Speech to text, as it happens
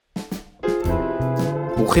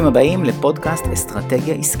ברוכים הבאים לפודקאסט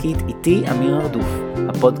אסטרטגיה עסקית איתי אמיר ארדוף,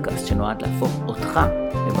 הפודקאסט שנועד להפוך אותך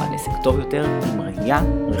לבעל עסק טוב יותר עם ראייה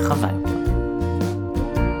רחבה יותר.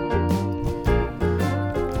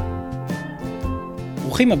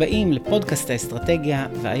 ברוכים הבאים לפודקאסט האסטרטגיה,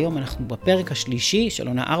 והיום אנחנו בפרק השלישי של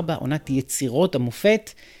עונה 4, עונת יצירות המופת,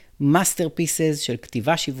 מאסטרפיסס של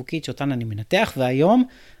כתיבה שיווקית שאותן אני מנתח, והיום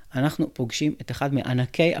אנחנו פוגשים את אחד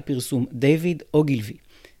מענקי הפרסום, דיוויד אוגילבי.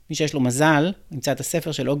 מי שיש לו מזל, נמצא את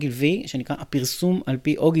הספר של אוגילבי, שנקרא הפרסום על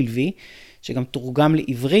פי אוגילבי, שגם תורגם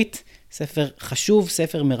לעברית, ספר חשוב,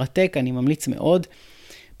 ספר מרתק, אני ממליץ מאוד.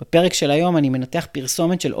 בפרק של היום אני מנתח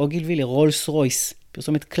פרסומת של אוגילבי לרולס רויס,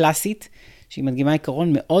 פרסומת קלאסית, שהיא מדגימה עיקרון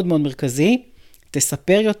מאוד מאוד מרכזי,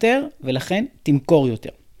 תספר יותר ולכן תמכור יותר.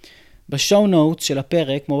 בשואו נוטס של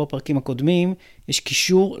הפרק, כמו בפרקים הקודמים, יש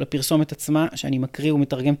קישור לפרסומת עצמה שאני מקריא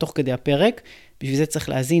ומתרגם תוך כדי הפרק. בשביל זה צריך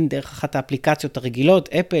להזין דרך אחת האפליקציות הרגילות,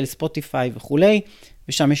 אפל, ספוטיפיי וכו',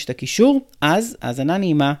 ושם יש את הקישור. אז האזנה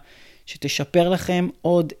נעימה שתשפר לכם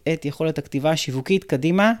עוד את יכולת הכתיבה השיווקית.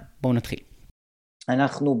 קדימה, בואו נתחיל.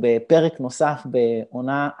 אנחנו בפרק נוסף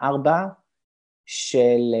בעונה 4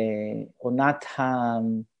 של עונת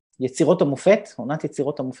יצירות המופת, עונת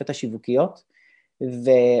יצירות המופת השיווקיות.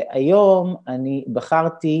 והיום אני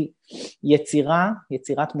בחרתי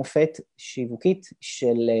יצירת מופת שיווקית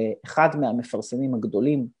של אחד מהמפרסמים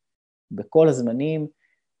הגדולים בכל הזמנים,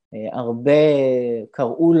 הרבה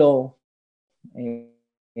קראו לו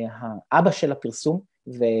האבא של הפרסום,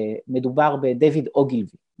 ומדובר בדיוויד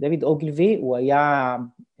אוגילבי. דיוויד אוגילבי הוא היה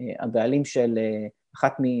הבעלים של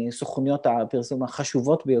אחת מסוכנויות הפרסום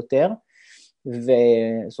החשובות ביותר,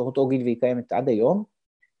 וסוכנות אוגילבי קיימת עד היום.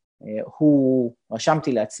 הוא,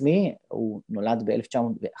 רשמתי לעצמי, הוא נולד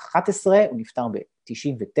ב-1911, הוא נפטר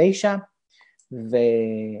ב-99,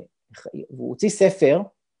 והוא הוציא ספר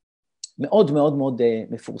מאוד מאוד מאוד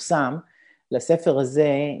מפורסם. לספר הזה,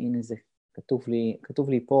 הנה זה כתוב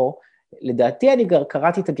לי פה, לדעתי אני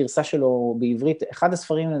קראתי את הגרסה שלו בעברית, אחד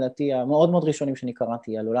הספרים לדעתי המאוד מאוד ראשונים שאני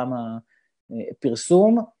קראתי על עולם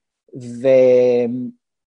הפרסום,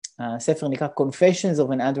 והספר נקרא Confessions of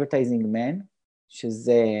an Advertising Man,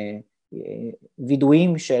 שזה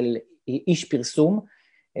וידועים של איש פרסום.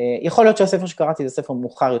 יכול להיות שהספר שקראתי זה ספר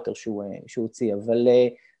מאוחר יותר שהוא הוציא, אבל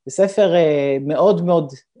זה ספר מאוד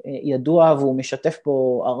מאוד ידוע, והוא משתף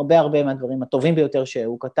פה הרבה מהדברים הטובים ביותר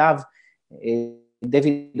שהוא כתב.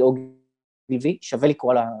 דיוויד אוגילבי, שווה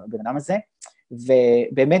לקרוא לבן אדם הזה,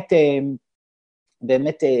 ובאמת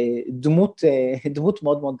דמות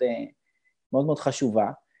מאוד מאוד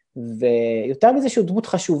חשובה. ויותר מזה שהוא דמות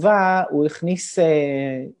חשובה,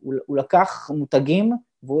 הוא לקח מותגים,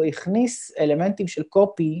 והוא הכניס אלמנטים של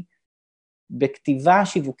קופי בכתיבה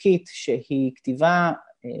שיווקית, שהיא כתיבה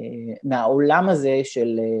מהעולם הזה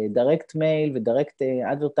של direct mail ו-direct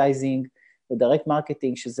advertising ו-direct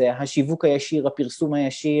marketing, שזה השיווק הישיר, הפרסום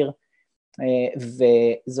הישיר,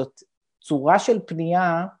 וזאת צורה של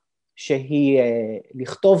פנייה שהיא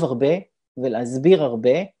לכתוב הרבה ולהסביר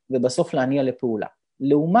הרבה, ובסוף להניע לפעולה.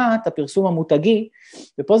 לעומת הפרסום המותגי,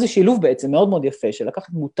 ופה זה שילוב בעצם מאוד מאוד יפה, של לקחת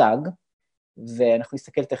מותג, ואנחנו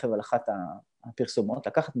נסתכל תכף על אחת הפרסומות,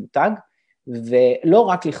 לקחת מותג, ולא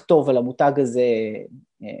רק לכתוב על המותג הזה,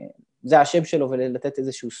 זה השם שלו ולתת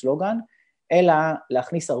איזשהו סלוגן, אלא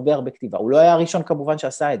להכניס הרבה כתיבה. הוא לא היה הראשון כמובן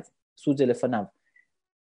שעשה את זה, עשו את זה לפניו,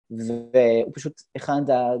 והוא פשוט אחד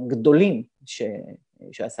הגדולים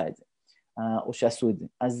שעשה את זה, או שעשו את זה.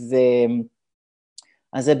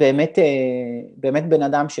 אז זה באמת בן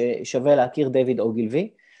אדם ששווה להכיר, דיוויד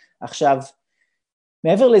אוגילבי. עכשיו,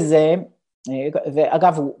 מעבר לזה,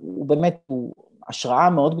 ואגב, הוא באמת, הוא השראה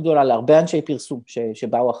מאוד גדולה להרבה אנשי פרסום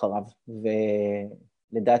שבאו אחריו,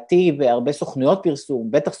 ולדעתי בהרבה סוכנויות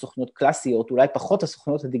פרסום, בטח סוכנויות קלאסיות, אולי פחות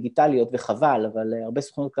הסוכנויות הדיגיטליות וחבל, אבל הרבה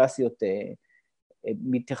סוכנויות קלאסיות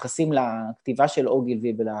מתייחסים לכתיבה של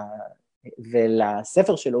אוגילבי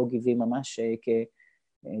ולספר של אוגילבי ממש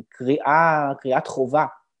קריאת חובה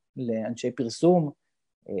לאנשי פרסום,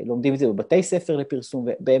 לומדים את זה בבתי ספר לפרסום,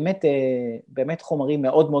 ובאמת חומרים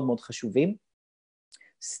מאוד מאוד מאוד חשובים.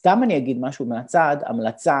 סתם אני אגיד משהו מהצד,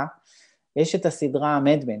 המלצה, יש את הסדרה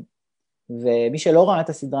מדמן, ומי שלא ראה את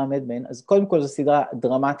הסדרה מדמן, אז קודם כל זו סדרה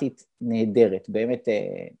דרמטית נהדרת,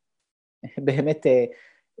 באמת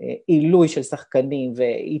עילוי של שחקנים,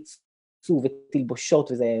 ועיצוב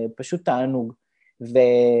ותלבושות, וזה פשוט תענוג.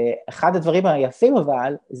 ואחד הדברים היפים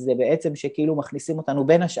אבל, זה בעצם שכאילו מכניסים אותנו,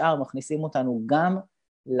 בין השאר מכניסים אותנו גם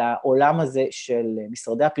לעולם הזה של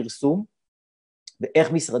משרדי הפרסום,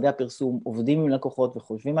 ואיך משרדי הפרסום עובדים עם לקוחות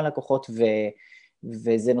וחושבים על לקוחות,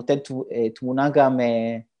 וזה נותן תמונה גם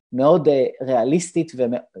מאוד ריאליסטית,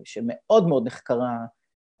 שמאוד מאוד נחקרה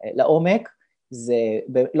לעומק, זה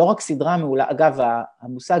לא רק סדרה מעולה, אגב,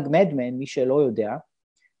 המושג מדמן, מי שלא יודע,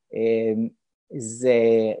 זה,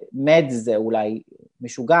 מד זה אולי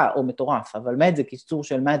משוגע או מטורף, אבל מד זה קיצור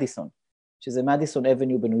של מדיסון, שזה מדיסון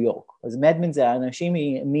אבניו בניו יורק. אז מדמן זה האנשים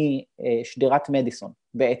משדרת מדיסון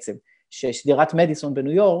בעצם, ששדרת מדיסון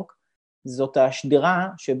בניו יורק, זאת השדרה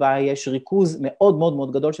שבה יש ריכוז מאוד מאוד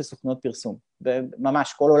מאוד גדול של סוכנויות פרסום.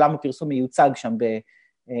 ממש, כל עולם הפרסום מיוצג שם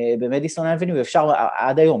במדיסון אבניו, ואפשר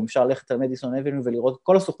עד היום, אפשר ללכת על מדיסון אבניו ולראות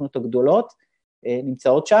כל הסוכנויות הגדולות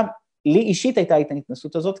נמצאות שם. לי אישית הייתה את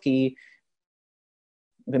ההתנסות הזאת, כי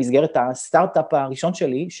במסגרת הסטארט-אפ הראשון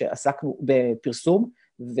שלי, שעסקנו בפרסום,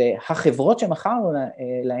 והחברות שמכרנו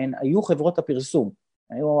להן היו חברות הפרסום,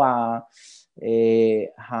 היו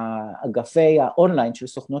האגפי האונליין של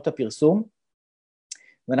סוכנות הפרסום,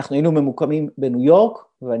 ואנחנו היינו ממוקמים בניו יורק,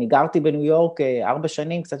 ואני גרתי בניו יורק 4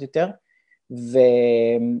 שנים, קצת יותר,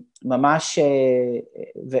 וממש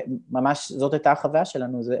זאת הייתה החוויה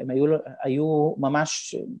שלנו, הם היו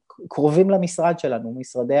ממש קרובים למשרד שלנו,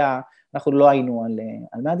 אנחנו לא היינו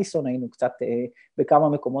על מדיסון, היינו קצת בכמה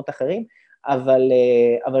מקומות אחרים,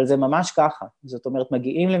 אבל זה ממש ככה, זאת אומרת,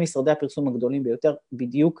 מגיעים למשרדי הפרסום הגדולים ביותר,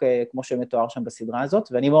 בדיוק כמו שמתואר שם בסדרה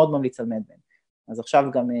הזאת, ואני מאוד ממליץ על מדמן. אז עכשיו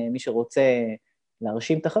גם מי שרוצה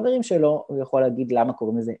להרשים את החברים שלו, הוא יכול להגיד למה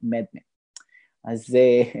קוראים לזה מדמן. אז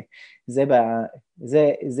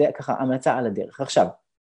זה ככה המלצה על הדרך. עכשיו,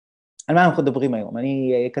 על מה אנחנו מדברים היום?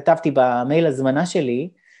 אני כתבתי במייל הזמנה שלי,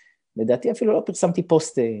 לדעתי אפילו לא פרסמתי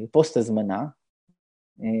פוסט הזמנה,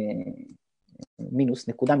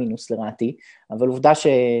 נקודה מינוס לרעתי, אבל עובדה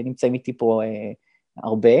שנמצאים איתי פה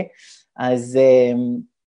הרבה,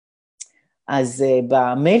 אז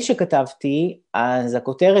במייל שכתבתי, אז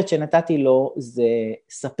הכותרת שנתתי לו זה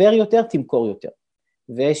ספר יותר, תמכור יותר.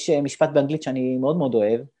 ויש משפט באנגלית שאני מאוד מאוד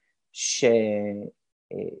אוהב,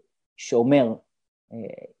 שאומר,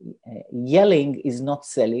 yelling is not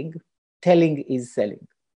selling, telling is selling.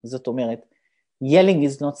 זאת אומרת, yelling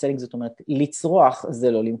is not selling, זאת אומרת, לצרוח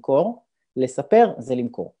זה לא למכור, לספר זה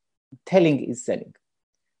למכור. telling is selling.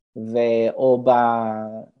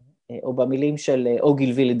 או במילים של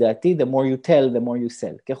אוגילבי לדעתי, the more you tell, the more you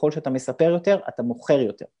sell. ככל שאתה מספר יותר, אתה מוכר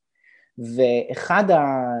יותר.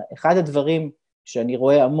 ואחד הדברים שאני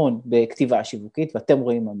רואה המון בכתיבה השיווקית, ואתם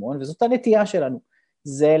רואים המון, וזאת הנטייה שלנו,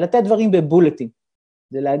 זה לתת דברים בבולטים.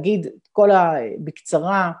 זה להגיד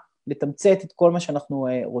בקצרה, לתמצת את כל מה שאנחנו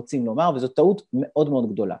רוצים לומר, וזאת טעות מאוד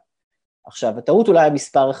מאוד גדולה. עכשיו, הטעות אולי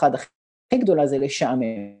המספר אחד הכי גדולה זה לשעמם.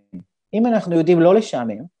 אם אנחנו יודעים לא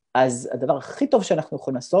לשעמם, אז הדבר הכי טוב שאנחנו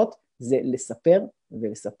יכולים לעשות, זה לספר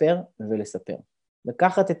ולספר ולספר.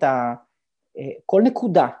 לקחת את כל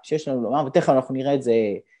נקודה שיש לנו לומר, ותכף אנחנו נראה את זה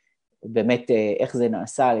באמת, איך זה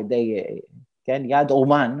נעשה על ידי, כן, יד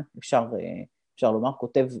אומן, אפשר לומר,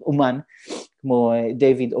 כותב אומן, כמו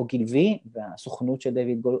דיוויד אוגילבי, והסוכנות של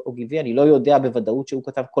דיוויד אוגילבי, אני לא יודע בוודאות שהוא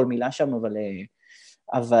כתב כל מילה שם,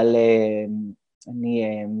 אבל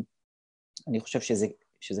אני חושב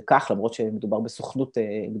שזה כך, למרות שמדובר בסוכנות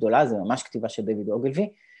גדולה, זה ממש כתיבה של דיוויד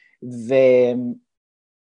אוגילבי,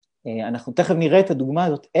 ואנחנו תכף נראה את הדוגמה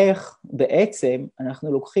הזאת, איך בעצם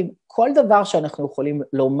אנחנו לוקחים כל דבר שאנחנו יכולים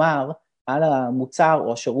לומר על המוצר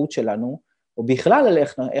או השירות שלנו, או בכלל על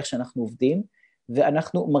איך שאנחנו עובדים,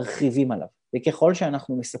 ואנחנו מרחיבים עליו. וככל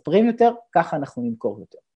שאנחנו מספרים יותר, ככה אנחנו נמכור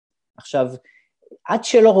יותר. עכשיו, עד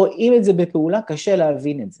שלא רואים את זה בפעולה, קשה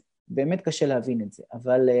להבין את זה. באמת קשה להבין את זה.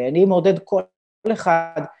 אבל אני מעודד כל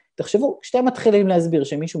אחד, תחשבו, כשאתם מתחילים להסביר,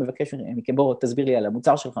 שמישהו מבקש מכם, בוא תסביר לי על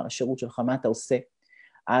המוצר שלך, על השירות שלך, מה אתה עושה,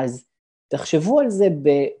 אז תחשבו על זה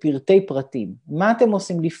בפרטי פרטים. מה אתם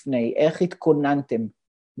עושים לפני? איך התכוננתם?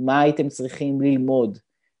 מה הייתם צריכים ללמוד?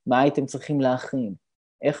 מה הייתם צריכים להכין?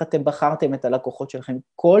 איך אתם בחרתם את הלקוחות שלכם?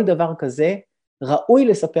 כל דבר כזה ראוי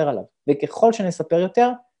לספר עליו. וככל שנספר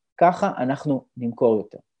יותר, ככה אנחנו נמכור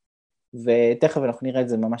יותר. ותכף אנחנו נראה את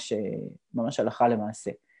זה ממש הלכה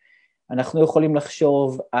למעשה. אנחנו יכולים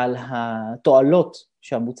לחשוב על התועלות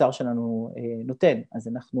שהמוצר שלנו נותן. אז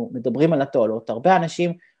אנחנו מדברים על התועלות. הרבה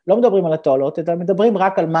אנשים לא מדברים על התועלות, אלא מדברים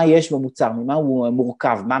רק על מה יש במוצר, ממה הוא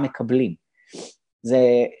מורכב, מה מקבלים.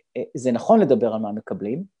 זה נכון לדבר על מה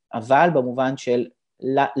מקבלים, אבל במובן של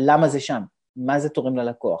למה זה שם, מה זה תורם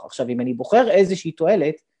ללקוח. עכשיו, אם אני בוחר איזושהי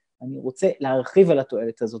תועלת, אני רוצה להרחיב על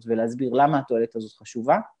התועלת הזאת ולהסביר למה התועלת הזאת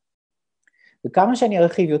חשובה, וכמה שאני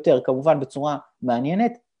ארחיב יותר, כמובן בצורה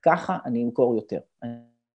מעניינת, ככה אני אמכור יותר.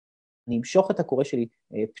 אני אמשוך את הקורא שלי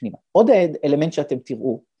פנימה. עוד אלמנט שאתם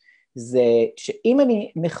תראו, זה שאם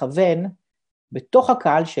אני מכוון בתוך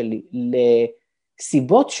הקהל שלי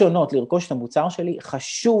לסיבות שונות לרכוש את המוצר שלי,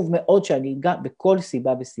 חשוב מאוד שאני אגע בכל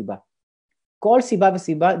סיבה וסיבה. כל סיבה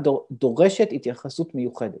וסיבה דורשת התייחסות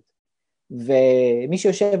מיוחדת. ומי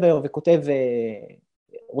שיושב היום וכותב,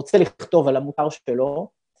 רוצה לכתוב על המוצר שלו,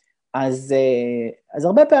 אז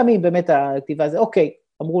הרבה פעמים באמת הכתיבה זה, אוקיי,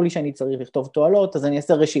 אמרו לי שאני צריך לכתוב תועלות, אז אני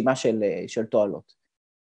אעשה רשימה של תועלות.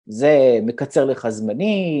 זה מקצר לך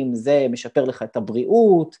זמנים, זה משפר לך את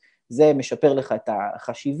הבריאות, זה משפר לך את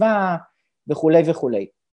החשיבה, וכו' וכו'.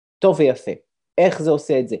 טוב ויפה. איך זה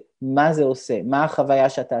עושה את זה? מה זה עושה? מה החוויה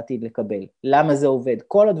שאתה עתיד לקבל? למה זה עובד?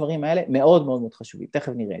 כל הדברים האלה מאוד מאוד מאוד חשובים.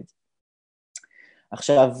 תכף נראה את זה.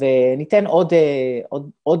 עכשיו, ניתן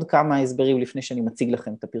עוד כמה הסברים לפני שאני מציג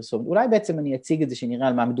לכם את הפרסומת. אולי בעצם אני אציג את זה שנראה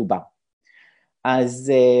על מה מדובר.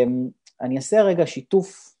 אז אני אעשה רגע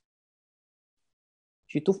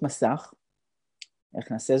שיתוף מסך.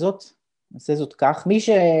 איך נעשה זאת? נעשה זאת כך. מי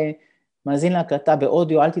שמאזין להקלטה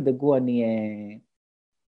באודיו, אל תדאגו,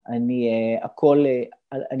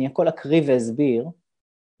 אני הכל אקריא והסביר,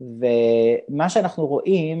 ומה שאנחנו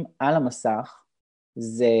רואים על המסך,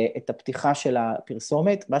 זה את הפתיחה של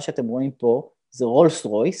הפרסומת, מה שאתם רואים פה זה רולס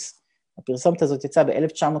רויס, הפרסומת הזאת יצאה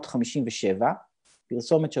ב-1957,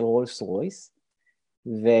 פרסומת של רולס רויס,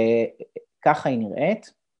 וככה היא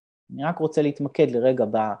נראית. אני רק רוצה להתמקד לרגע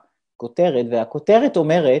בכותרת, והכותרת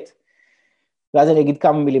אומרת, ואז אני אגיד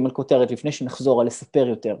כמה מילים על כותרת לפני שנחזור על לספר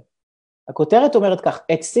יותר. הכותרת אומרת כך,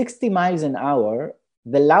 at 60 miles an hour,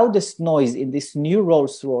 the loudest noise in this new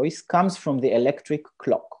Rolls Royce comes from the electric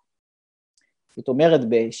clock. זאת אומרת,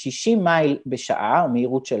 ב-60 מייל בשעה,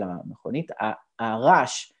 המהירות של המכונית,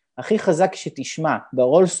 הרעש הכי חזק שתשמע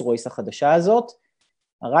ברולס רויס החדשה הזאת,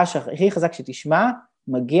 הרעש הכי חזק שתשמע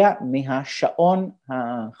מגיע מהשעון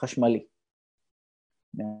החשמלי,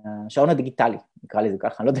 מהשעון הדיגיטלי, נקרא לזה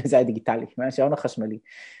ככה, אני לא יודע אם זה היה דיגיטלי, מהשעון החשמלי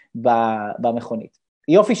במכונית.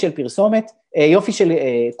 יופי של פרסומת, יופי של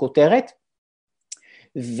כותרת,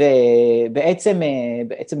 ובעצם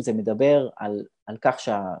זה מדבר על כך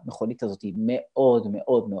שהמכונית הזאת היא מאוד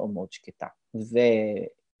מאוד מאוד מאוד שקטה.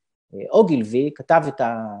 ואוגילבי כתב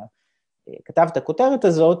את הכותרת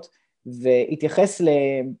הזאת, והתייחס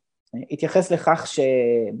לכך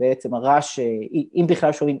שבעצם הרעש, אם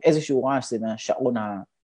בכלל שומעים איזשהו רעש, זה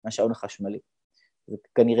מהשעון החשמלי. זה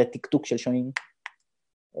כנראה תקתוק של שעונים.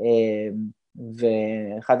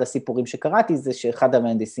 ואחד הסיפורים שקראתי זה שאחד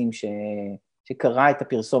המהנדסים שקרא את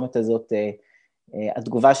הפרסומת הזאת,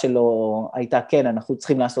 התגובה שלו הייתה, כן, אנחנו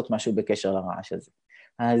צריכים לעשות משהו בקשר לרעש הזה.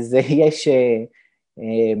 אז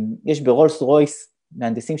יש ברולס רויס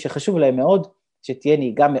מהנדסים שחשוב להם מאוד, שתהיה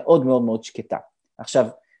נהיגה מאוד מאוד מאוד שקטה. עכשיו,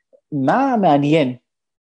 מה מעניין?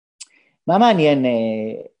 מה מעניין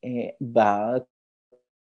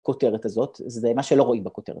בכותרת הזאת? זה מה שלא רואים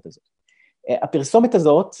בכותרת הזאת. הפרסומת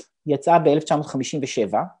הזאת יצאה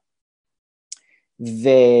ב-1957,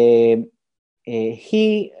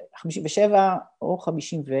 והיא 57 או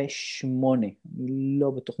 58, אני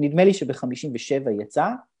לא בטוח, נדמה לי שב-57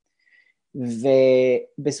 יצאה,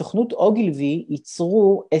 ובסוכנות אוגילבי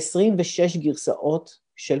ייצרו 26 גרסאות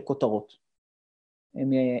של כותרות.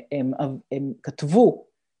 הם כתבו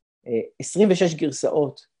 26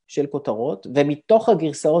 גרסאות של כותרות, ומתוך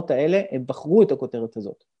הגרסאות האלה הם בחרו את הכותרת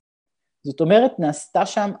הזאת. זאת אומרת, נעשתה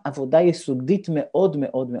שם עבודה יסודית מאוד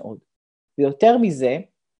מאוד מאוד. ויותר מזה,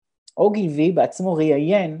 אוגילבי בעצמו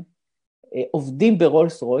ראיין עובדים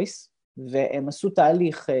ברולס רויס, והם עשו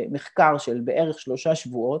תהליך מחקר של בערך 3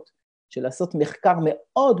 שבועות, של לעשות מחקר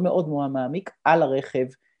מאוד מאוד מאוד מעמיק על הרכב,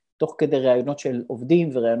 תוך כדי ראיונות של עובדים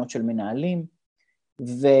וראיונות של מנהלים,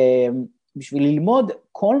 ובשביל ללמוד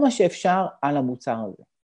כל מה שאפשר על המוצר הזה.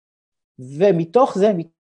 ומתוך זה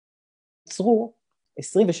ייצרו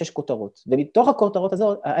 26 כותרות, ומתוך הכותרות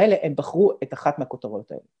האלה הם בחרו את אחת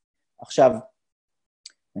מהכותרות האלה. עכשיו,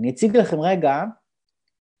 אני אציג לכם רגע,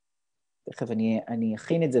 תכף אני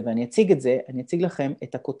אכין את זה ואני אציג את זה, אני אציג לכם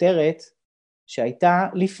את הכותרת שהייתה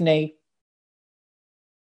לפני.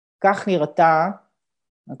 כך נראתה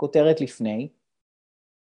הכותרת לפני.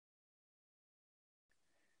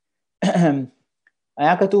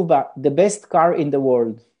 היה כתוב בה, the best car in the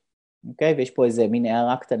world. אוקיי? ויש פה איזה מין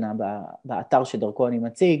הערה קטנה באתר שדרכו אני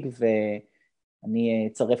מציג, ואני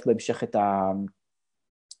אצרף בהמשך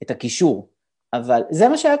את הקישור. אבל זה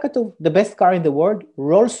מה שהיה כתוב, the best car in the world,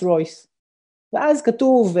 Rolls Royce. ואז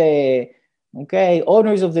כתוב, okay,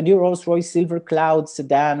 owners of the new Rolls Royce Silver Cloud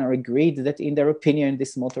sedan are agreed that in their opinion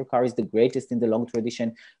this motor car is the greatest in the long tradition.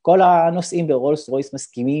 כל הנוסעים ברולס רויס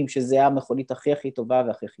מסכימים שזה המכונית הכי טובה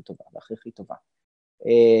והכי טובה והכי טובה.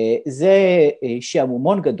 זה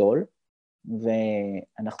שעמומון גדול,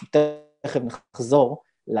 ואנחנו תכף נחזור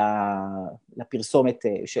לפרסומת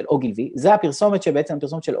של אוגילבי. זה הפרסומת שבעצם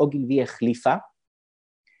הפרסומת של אוגילבי החליפה,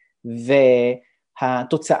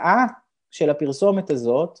 והתוצאה של הפרסומת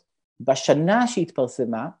הזאת, בשנה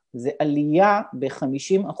שהתפרסמה, זה עלייה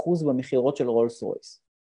ב-50% במחירות של רולס רויס.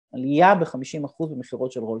 עלייה ב-50%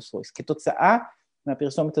 במחירות של רולס רויס, כתוצאה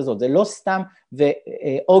מהפרסומת הזאת. זה לא סתם,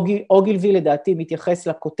 ואוגילבי לדעתי מתייחס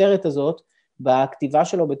לכותרת הזאת, בכתיבה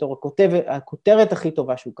שלו בתור הכותרת הכי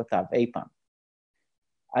טובה שהוא כתב אי פעם.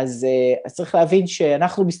 אז צריך להבין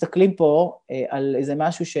שאנחנו מסתכלים פה על איזה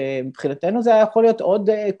משהו שמבחינתנו זה יכול להיות עוד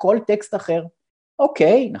כל טקסט אחר.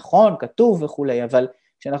 אוקיי, נכון, כתוב וכולי, אבל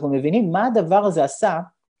כשאנחנו מבינים מה הדבר הזה עשה,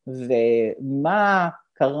 ומה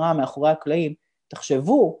קרה מאחורי הקלעים,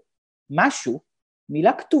 תחשבו משהו,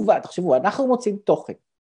 מילה כתובה, תחשבו, אנחנו מוצאים תוכן.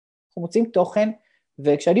 אנחנו מוצאים תוכן,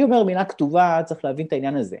 וכשאני אומר מילה כתובה, צריך להבין את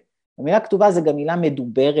העניין הזה. המילה כתובה זה גם מילה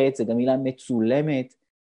מדוברת, זה גם מילה מצולמת,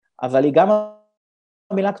 אבל היא גם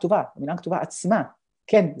המילה הכתובה עצמה.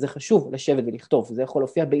 כן, זה חשוב לשבת ולכתוב, זה יכול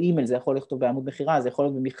להופיע באימייל, זה יכול לכתוב בעמוד מחירה, זה יכול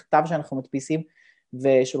להיות במכתב שאנחנו מדפיסים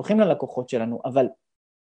ושולחים ללקוחות שלנו, אבל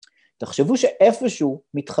תחשבו שאיפשהו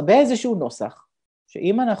מתחבא איזשהו נוסח,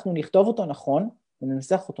 שאם אנחנו נכתוב אותו נכון,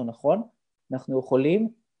 וננסח אותו נכון, אנחנו יכולים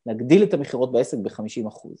להגדיל את המחירות בעסק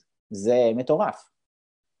ב-50%. זה מטורף.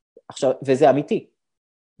 עכשיו, וזה אמיתי.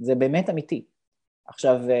 זה באמת אמיתי.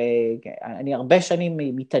 עכשיו, אני הרבה שנים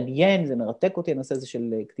מתעניין, זה מרתק אותי, הנושא הזה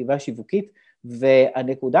של כתיבה שיווקית,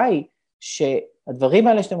 והנקודה היא שהדברים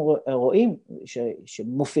האלה שאתם רואים,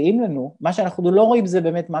 שמופיעים לנו, מה שאנחנו לא רואים זה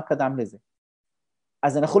באמת מה קדם לזה.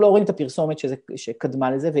 אז אנחנו לא רואים את הפרסומת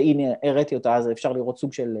שקדמה לזה, והנה הראיתי אותה, אז אפשר לראות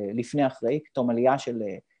סוג של לפני אחרי, פתאום עלייה של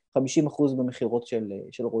 50% במחירות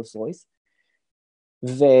של רולס רויס,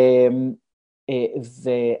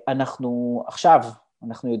 ואנחנו עכשיו,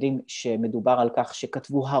 אנחנו יודעים שמדובר על כך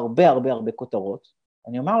שכתבו הרבה כותרות.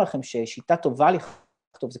 אני אומר לכם ששיטה טובה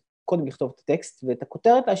לכתוב, זה קודם לכתוב את הטקסט, ואת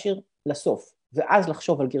הכותרת להשאיר לסוף, ואז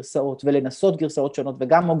לחשוב על גרסאות, ולנסות גרסאות שונות,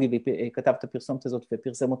 וגם אוגילבי כתב את הפרסומת הזאת,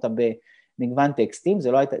 ופרסם אותה במגוון טקסטים,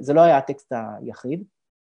 זה לא היה הטקסט היחיד,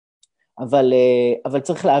 אבל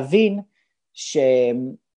צריך להבין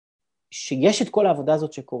שיש את כל העבודה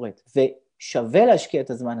הזאת שקורית, ושווה להשקיע את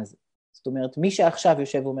הזמן הזה. זאת אומרת, מי שעכשיו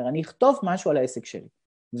יושב ואומר, אני אכתוב משהו על העסק שלי,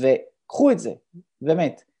 וקחו את זה,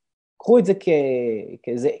 באמת, קחו את זה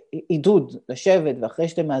כאיזה עידוד לשבת, ואחרי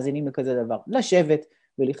שאתם מאזינים לכזה דבר, לשבת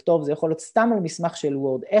ולכתוב, זה יכול להיות סתם על מסמך של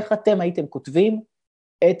וורד, איך אתם הייתם כותבים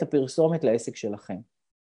את הפרסומת לעסק שלכם.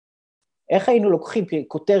 איך היינו לוקחים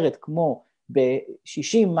כותרת כמו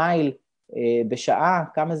ב-60 מייל בשעה,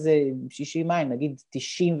 כמה זה 60 מייל, נגיד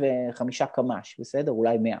 95 קמ"ש, בסדר?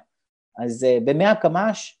 אולי 100. אז ב-100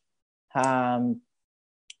 קמ"ש,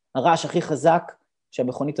 הרעש הכי חזק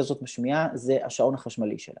שהמכונית הזאת משמיעה, זה השעון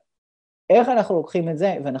החשמלי שלה. איך אנחנו לוקחים את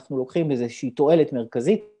זה, ואנחנו לוקחים איזושהי תועלת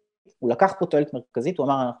מרכזית, הוא לקח פה תועלת מרכזית, הוא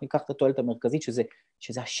אמר, אנחנו ניקח את התועלת המרכזית,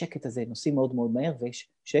 שזה השקט הזה, נוסעים מאוד מאוד מהר, ויש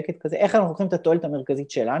שקט כזה, איך אנחנו לוקחים את התועלת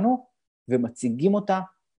המרכזית שלנו, ומציגים אותה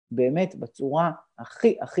באמת בצורה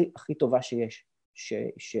הכי טובה שיש,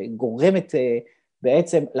 שגורמת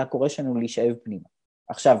בעצם לקורא שלנו להישאב פנימה.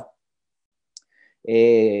 עכשיו,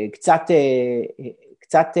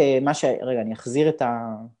 קצת מה רגע, אני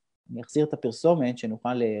אחזיר את הפרסומת,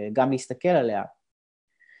 שנוכל גם להסתכל עליה,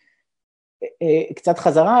 קצת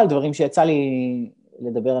חזרה על דברים שיצא לי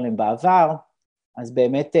לדבר עליהם בעבר, אז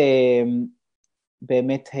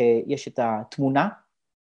באמת יש את התמונה,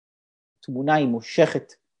 התמונה היא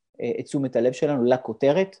מושכת את תשומת הלב שלנו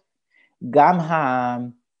לכותרת, גם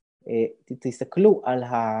תסתכלו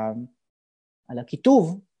על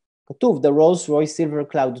הכיתוב, כתוב The Rolls Royce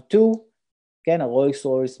Silver Cloud 2, כן, ה-Rolls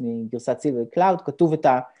Royce מגרסת Silver Cloud, כתוב את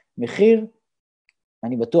המחיר,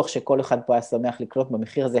 אני בטוח שכל אחד פה היה שמח לקנות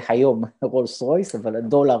במחיר הזה היום רולס רויס, אבל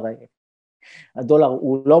הדולר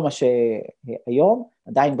הוא לא מה שהיום,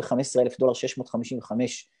 עדיין ב$15,000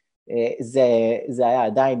 655, זה היה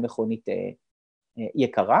עדיין מכונית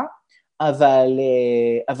יקרה,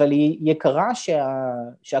 אבל היא יקרה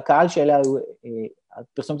שהקהל שאליה,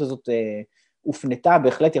 הפרסומת הזאת הופנתה,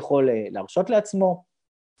 בהחלט יכול להרשות לעצמו,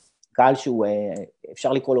 קהל שהוא,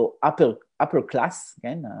 אפשר לקרוא לו upper class,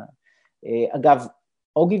 כן? אגב,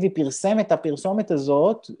 אוגילבי פרסם את הפרסומת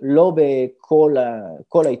הזאת, לא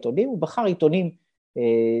בכל העיתונים, הוא בחר עיתונים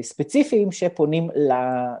ספציפיים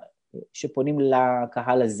שפונים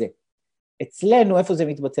לקהל הזה. אצלנו, איפה זה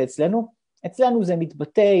מתבטא אצלנו? אצלנו זה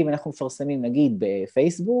מתבטא, אם אנחנו מפרסמים נגיד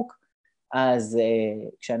בפייסבוק, אז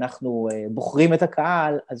כשאנחנו בוחרים את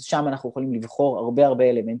הקהל, אז שם אנחנו יכולים לבחור הרבה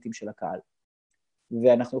אלמנטים של הקהל.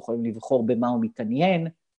 ואנחנו יכולים לבחור במה הוא מתעניין,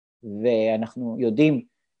 ואנחנו יודעים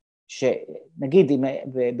שנגיד,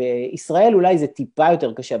 בישראל אולי זה טיפה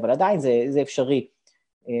יותר קשה, אבל עדיין זה אפשרי.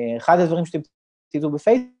 אחד הדברים שאתם תדעו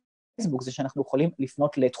בפייסבוק, זה שאנחנו יכולים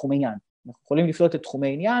לפנות לתחומי עניין. אנחנו יכולים לפנות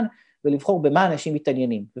לתחומי עניין, ולבחור במה אנשים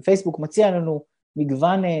מתעניינים. בפייסבוק מציע לנו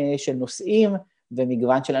מגוון של נושאים,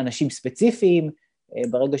 ומגוון של אנשים ספציפיים,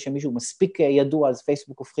 ברגע שמישהו מספיק ידוע, אז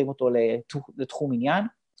פייסבוק הופכים אותו לתחום עניין.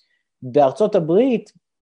 בארצות הברית,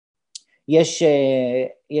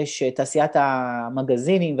 יש תעשיית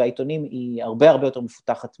המגזינים והעיתונים היא הרבה הרבה יותר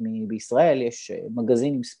מפותחת בישראל, יש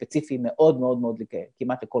מגזינים ספציפיים מאוד מאוד מאוד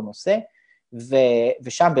כמעט לכל נושא,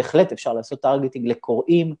 ושם בהחלט אפשר לעשות טרגטינג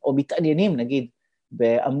לקוראים או מתעניינים, נגיד,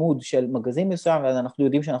 בעמוד של מגזין מסוים, ואז אנחנו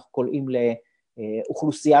יודעים שאנחנו קולעים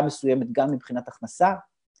לאוכלוסייה מסוימת גם מבחינת הכנסה,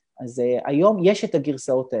 אז היום יש את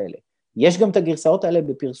הגרסאות האלה. יש גם את הגרסאות האלה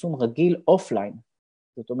בפרסום רגיל אופליין,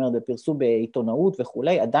 זאת אומרת, בפרסום בעיתונאות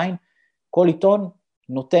וכולי, עדיין כל עיתון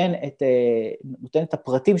נותן את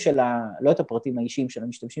הפרטים לא את הפרטים האישיים של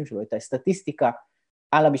המשתמשים שלו, את הסטטיסטיקה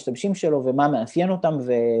על המשתמשים שלו ומה מאפיין אותם,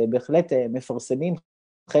 ובהחלט מפרסמים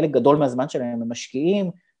חלק גדול מהזמן שלהם, הם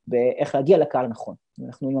משקיעים באיך להגיע לקהל הנכון.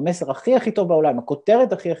 אנחנו עם המסר הכי טוב בעולם,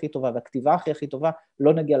 הכותרת הכי טובה והכתיבה הכי טובה,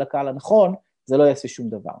 לא נגיע לקהל הנכון, זה לא יעשה שום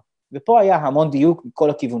דבר. ופה היה המון דיוק מכל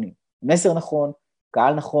הכיוונים. מסר נכון,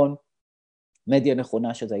 קהל נכון, מדיה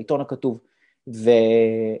נכונה, שזה העיתון הכתוב,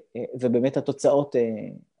 ובאמת התוצאות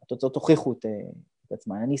הוכיחו את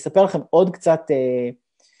עצמן. אני אספר לכם עוד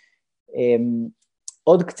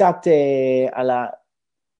קצת על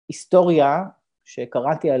ההיסטוריה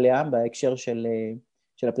שקראתי עליה בהקשר של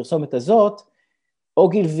הפרסומת הזאת.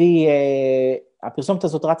 אוגילבי, הפרסומת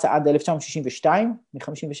הזאת רצה עד 1962,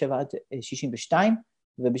 מ-57 עד 62,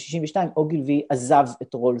 וב-62 אוגילבי עזב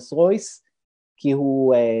את רולס רויס, כי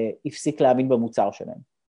הוא הפסיק להאמין במוצר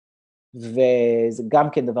שלהם. וזה גם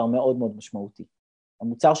כן דבר מאוד מאוד משמעותי.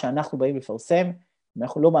 המוצר שאנחנו באים לפרסם, אם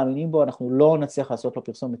אנחנו לא מאמינים בו, אנחנו לא נצליח לעשות לו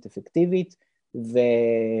פרסומת אפקטיבית,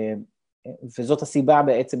 וזאת הסיבה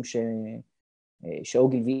בעצם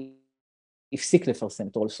שאוגילבי הפסיק לפרסם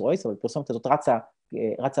את רולס רויס, אבל הפרסומת הזאת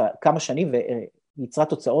רצה כמה שנים ויצרה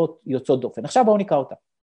תוצאות יוצאות דופן. עכשיו בואו נקרא אותה.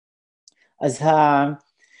 אז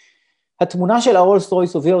התמונה של הרולס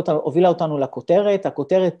רויס הובילה אותנו לכותרת,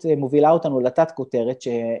 הכותרת מובילה אותנו לתת כותרת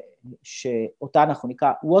שאותה אנחנו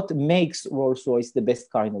נקרא What makes Rolls Royce the best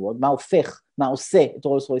car in the world, מה עושה את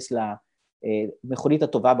רולס רויס למכונית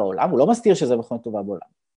הטובה בעולם, הוא לא מסתיר שזה מכונית טובה בעולם.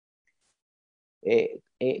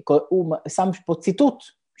 הוא שם פה ציטוט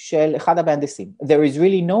של אחד המהנדסים, There is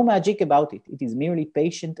really no magic about it, it is merely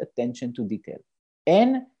patient attention to detail.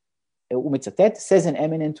 הוא מצטט, says an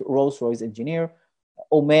eminent Rolls Royce engineer,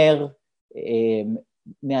 אומר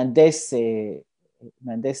מהנדס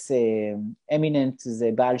אמיננט זה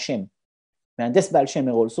בעל שם, מהנדס בעל שם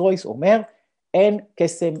מרולס רויס אומר, אין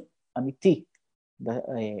קסם אמיתי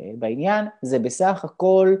בעניין, זה בסך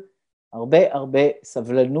הכל הרבה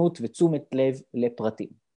סבלנות ותשומת לב לפרטים.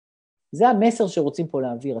 זה המסר שרוצים פה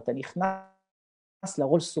להעביר, אתה נכנס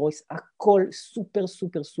לרולס רויס, הכל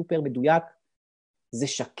סופר מדויק, זה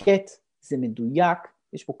שקט, זה מדויק,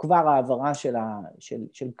 יש פה כבר העברה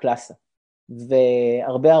של קלאסה.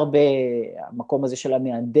 והרבה המקום הזה של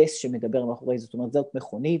המהנדס שמדבר מאחורי, זאת אומרת, זאת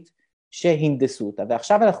מכונית שהנדסו אותה.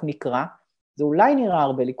 ועכשיו אנחנו נקרא, זה אולי נראה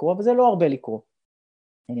הרבה לקרוא, אבל זה לא הרבה לקרוא.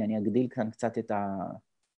 הנה, אני אגדיל כאן קצת את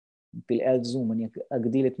פלאי הזום, אני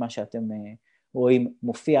אגדיל את מה שאתם רואים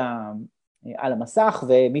מופיע על המסך,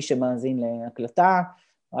 ומי שמאזין להקלטה,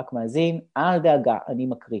 רק מאזין, אל דאגה, אני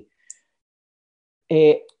מקריא.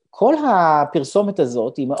 כל הפרסומת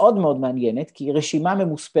הזאת היא מאוד מאוד מעניינת, כי היא רשימה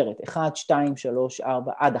ממוספרת, 1, 2, 3,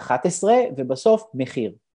 4, עד 11, ובסוף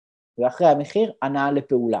מחיר. ואחרי המחיר, הנעה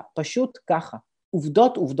לפעולה. פשוט ככה,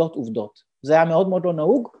 עובדות. זה היה מאוד מאוד לא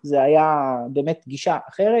נהוג, זה היה באמת גישה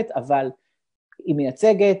אחרת, אבל היא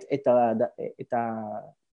מייצגת את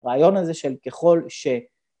הרעיון הזה של ככל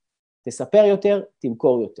שתספר יותר,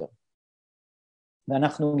 תמכור יותר.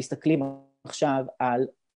 ואנחנו מסתכלים עכשיו על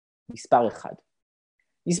מספר 1.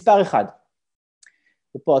 מספר 1,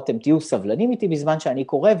 ופה אתם תהיו סבלנים איתי בזמן שאני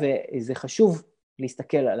קורא, וזה חשוב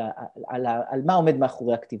להסתכל על מה עומד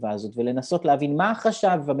מאחורי הכתיבה הזאת, ולנסות להבין מה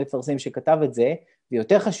חשב המפרסם שכתב את זה,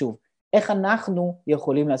 ויותר חשוב, איך אנחנו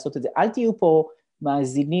יכולים לעשות את זה. אל תהיו פה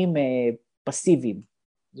מאזינים פסיביים,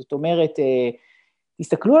 זאת אומרת,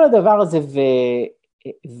 תסתכלו על הדבר הזה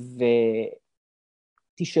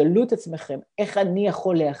תשאלו את עצמכם, איך אני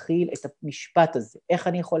יכול להכיל את המשפט הזה? איך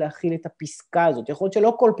אני יכול להכיל את הפסקה הזאת? יכול להיות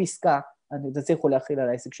שלא כל פסקה אני תצליחו להכיל על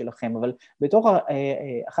העסק שלכם, אבל בתוך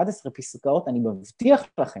 11 פסקאות אני מבטיח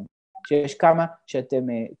לכם שיש כמה שאתם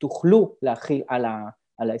תוכלו להכיל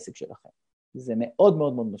על העסק שלכם. זה מאוד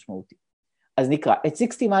מאוד מאוד משמעותי. אז נקרא, at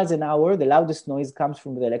 60 miles an hour, the loudest noise comes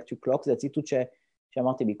from the electric clock, זה הציטוט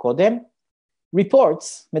שאמרתי מקודם.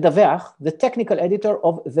 Reports, מדווח, the technical editor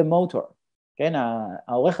of the motor. כן,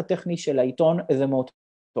 העורך הטכני של העיתון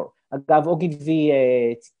ותמכור. אגב, אוגילבי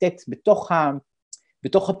ציטט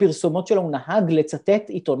בתוך הפרסומות שלו, הוא נהג לצטט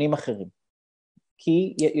עיתונים אחרים.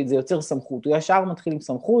 כי זה יוצר סמכות, הוא ישר מתחיל עם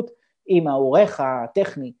סמכות, אם העורך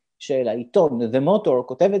הטכני של העיתון, ותמכור,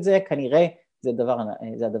 כותב את זה, כנראה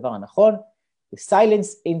זה הדבר הנכון. The silence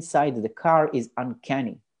inside the car is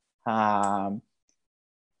uncanny.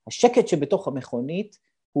 השקט שבתוך המכונית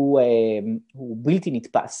הוא בלתי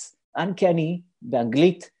נתפס. uncanny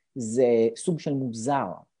באנגלית זה סוג של מוזר,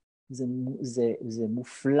 זה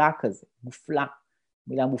מופלא כזה, מופלא.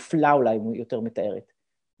 מילה מופלא אולי יותר מתארת.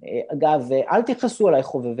 אגב, אל תכעסו עליי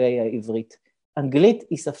חובבי העברית. אנגלית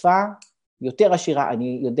היא שפה יותר עשירה,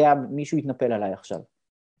 אני יודע, מישהו יתנפל עליי עכשיו.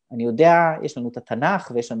 אני יודע, יש לנו את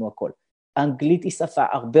התנ"ך ויש לנו הכל. אנגלית היא שפה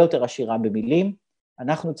הרבה יותר עשירה במילים,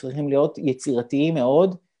 אנחנו צריכים להיות יצירתיים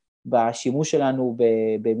מאוד בשימוש שלנו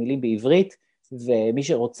במילים בעברית, ומי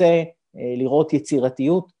שרוצה לראות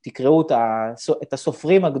יצירתיות, תקראו את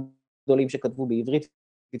הסופרים הגדולים שכתבו בעברית,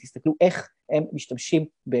 ותסתכלו איך הם משתמשים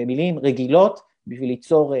במילים רגילות, בשביל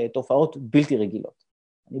ליצור תופעות בלתי רגילות.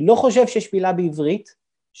 אני לא חושב שיש מילה בעברית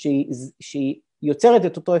שהיא יוצרת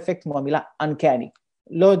את אותו אפקט כמו המילה uncanny.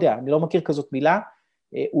 לא יודע, אני לא מכיר כזאת מילה,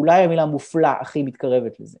 אולי המילה מופלא הכי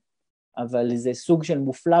מתקרבת לזה, אבל זה סוג של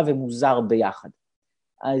מופלא ומוזר ביחד.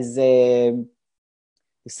 אז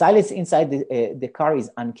the silence inside the car is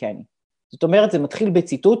uncanny. זאת אומרת, זה מתחיל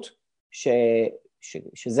בציטוט,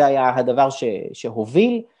 שזה היה הדבר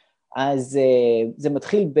שהוביל, אז זה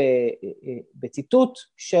מתחיל בציטוט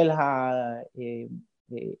של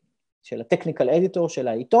הטכניקל אדיטור של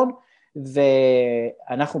העיתון,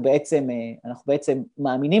 ואנחנו בעצם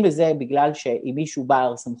מאמינים לזה בגלל שאם מישהו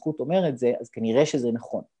בעל סמכות אומר את זה, אז כנראה שזה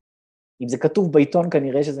נכון. אם זה כתוב בעיתון,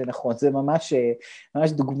 כנראה שזה נכון. זה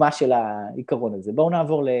ממש דוגמה של העיקרון הזה. בואו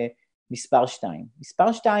נעבור למספר 2.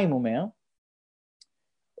 מספר 2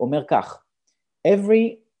 אומר כך,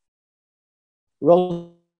 Every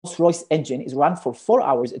Rolls-Royce engine is run for 4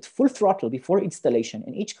 hours at full throttle before installation,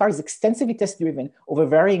 and each car is extensively test-driven over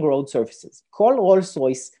varying road surfaces.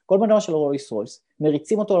 כל מנוע של רולס-רויס,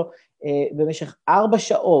 מריצים אותו במשך 4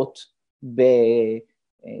 שעות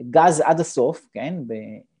בגז עד הסוף, כן?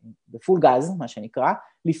 בפול גז, מה שנקרא,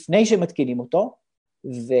 לפני שמתקינים אותו,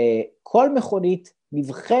 וכל מכונית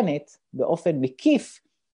נבחנת באופן מקיף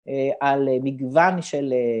על מגוון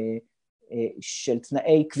של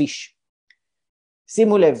תנאי כביש.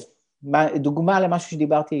 שימו לב, דוגמה למשהו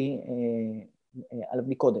שדיברתי עליו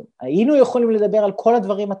מקודם. היינו יכולים לדבר על כל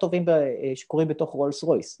הדברים הטובים שקורים בתוך רולס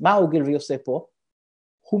רויס. מה אוגילבי עושה פה?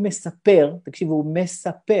 הוא מספר, תקשיבו, הוא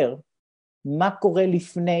מספר מה קורה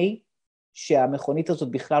לפני שהמכונית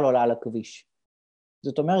הזאת בכלל עולה על הכביש.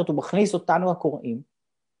 זאת אומרת, הוא מכניס אותנו הקוראים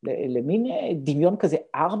למין דמיון כזה,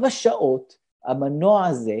 4 שעות המנוע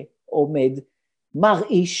הזה עומד,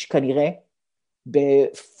 מרעיש כנראה,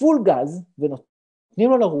 בפול גז, ונותנים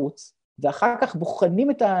לו לרוץ, ואחר כך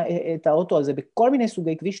בוחנים את האוטו הזה בכל מיני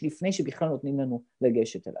סוגי כביש, לפני שבכלל נותנים לנו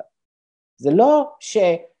לגשת אליו. זה לא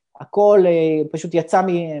שהכל פשוט יצא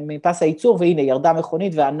מפס הייצור, והנה ירדה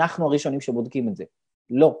מכונית, ואנחנו הראשונים שבודקים את זה.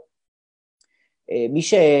 לא.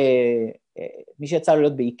 מי שיצא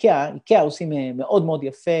להיות באיקאה, איקאה עושים מאוד מאוד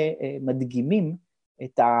יפה, מדגימים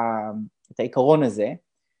את העיקרון הזה,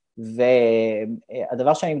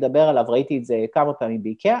 והדבר שאני מדבר עליו, ראיתי את זה כמה פעמים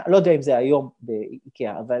באיקאה, לא יודע אם זה היום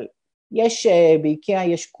באיקאה, אבל באיקאה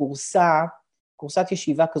יש קורסת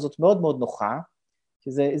ישיבה כזאת מאוד מאוד נוחה,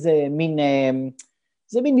 שזה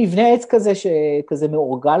מין מבנה עץ כזה, כזה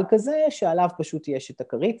מאורגל כזה, שעליו פשוט יש את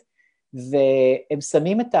הכרית, והם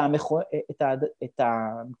שמים את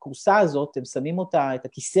הקורסה הזאת, הם שמים אותה, את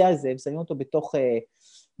הכיסא הזה, הם שמים אותו בתוך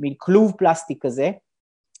מין כלוב פלסטיק כזה,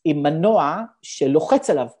 עם מנוע שלוחץ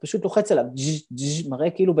עליו, פשוט לוחץ עליו,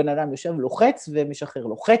 מראה כאילו בן אדם יושב, לוחץ ומשחרר,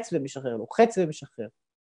 לוחץ ומשחרר, לוחץ ומשחרר.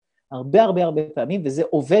 הרבה הרבה הרבה פעמים, וזה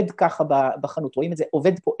עובד ככה בחנות, רואים את זה,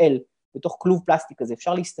 עובד פועל בתוך כלוב פלסטיק הזה,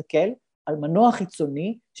 אפשר להסתכל על מנוע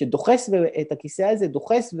חיצוני שדוחס את הכיסא הזה,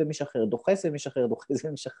 דוחס ומשחרר, דוחס ומשחרר, דוחס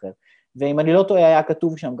ומשחרר. ואם אני לא טועה, היה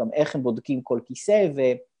כתוב שם גם איך הם בודקים כל כיסא,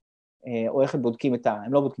 או איך הם בודקים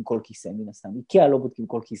הם לא בודקים כל כיסא, מן הסתם, איקאה לא בודקים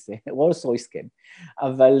כל כיסא, רולס רויס כן,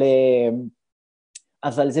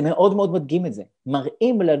 אבל זה מאוד מאוד מדגים את זה,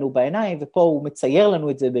 מראים לנו בעיניים, ופה הוא מצייר לנו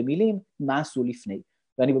את זה במילים, מה עשו לפני.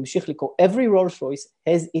 ואני ממשיך לקרוא, every Rolls-Royce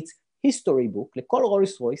has its history book, לכל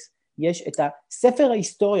רולס-רויס יש את הספר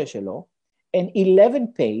ההיסטוריה שלו, an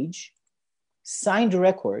 11-page signed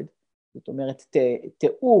record, זאת אומרת,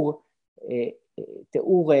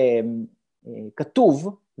 תיאור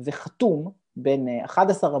כתוב וחתום בין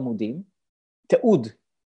 11 עמודים, תיעוד,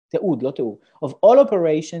 לא תיאור, of all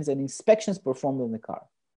operations and inspections performed on the car.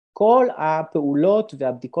 כל הפעולות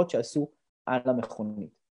והבדיקות שעשו על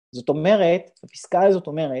המכונית. זאת אומרת, הפסקה הזאת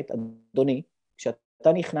אומרת, אדוני,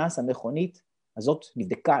 כשאתה נכנס, המכונית הזאת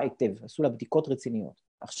נבדקה היטב, עשו לה בדיקות רציניות.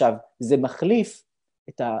 עכשיו, זה מחליף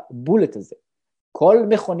את הבולט הזה. כל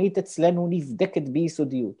מכונית אצלנו נבדקת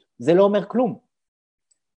ביסודיות. זה לא אומר כלום.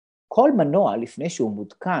 כל מנוע, לפני שהוא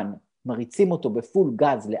מותקן, מריצים אותו בפול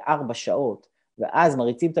גז ל4 שעות, ואז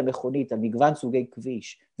מריצים את המכונית על מגוון סוגי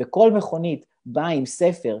כביש, וכל מכונית באה עם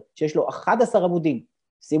ספר שיש לו 11 עמודים.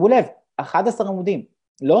 שימו לב, 11 עמודים.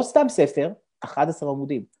 לא סתם ספר, 11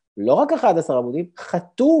 עמודים. לא רק 11 עמודים,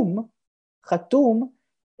 חתום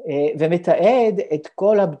ומתעד את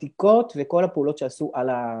כל הבדיקות וכל הפעולות שעשו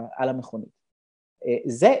על המכונית.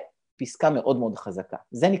 זה פסקה מאוד מאוד חזקה.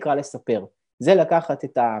 זה נקרא לספר. זה לקחת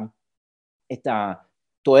את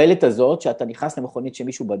התועלת הזאת, שאתה נכנס למכונית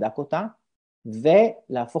שמישהו בדק אותה,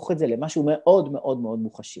 ולהפוך את זה למשהו מאוד מאוד מאוד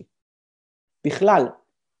מוחשי. בכלל,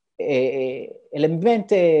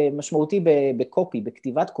 אלמנט משמעותי בקופי,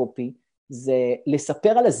 בכתיבת קופי, זה לספר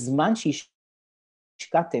על הזמן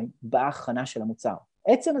שהשקעתם בהכנה של המוצר.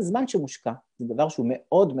 עצם הזמן שמושקע, זה דבר שהוא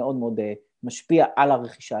מאוד מאוד מאוד משפיע על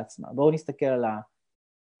הרכישה עצמה. בואו נסתכל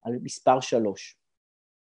על מספר 3.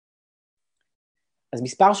 אז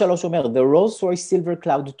מספר 3 אומר, The Rolls-Royce Silver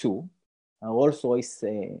Cloud 2, ה-Rolls-Royce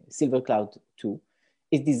Silver Cloud 2,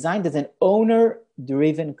 is designed as an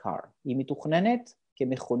owner-driven car. היא מתוכננת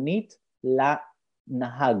כמכונית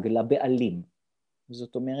לנהג, לבעלים.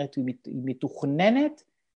 זאת אומרת, היא מתוכננת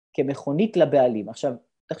כמכונית לבעלים. עכשיו,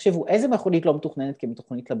 תחשבו, איזה מכונית לא מתוכננת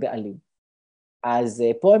כמכונית לבעלים? אז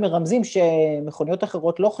פה הם מרמזים שמכוניות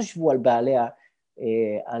אחרות לא חשבו על בעליה,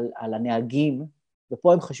 על הנהגים,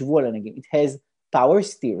 ופה הם חשבו על הנהגים. It has power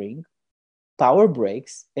steering, power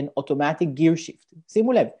brakes, and automatic gear shift.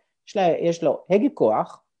 שימו לב, יש לו הגה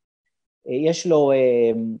כוח, יש לו,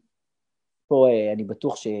 פה אני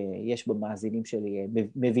בטוח שיש במאזינים שלי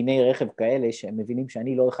מביני רכב כאלה, שהם מבינים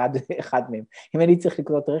שאני לא אחד מהם. אם אני צריך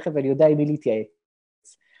לקנות רכב, אני יודע עם מי להתייעץ.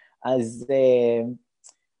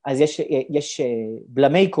 אז יש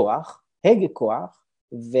בלמי כוח, הגה כוח,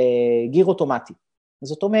 וגיר אוטומטי.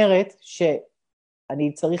 זאת אומרת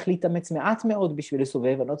שאני צריך להתאמץ מעט מאוד בשביל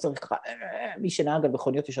לסובב, אני לא צריך, מי שנהג על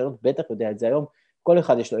מכוניות ישנות בטח יודע את זה היום, כל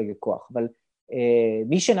אחד יש לו הגה כוח, אבל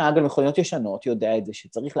מי שנהג על מכוניות ישנות יודע את זה,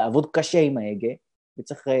 שצריך לעבוד קשה עם ההגה,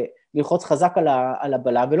 וצריך ללחוץ חזק על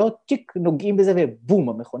הבלם, ולא צ'יק נוגעים בזה ובום,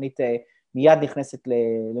 המכונית מיד נכנסת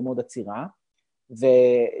למוד עצירה,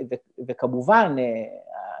 וכמובן,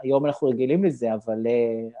 היום אנחנו רגילים לזה, אבל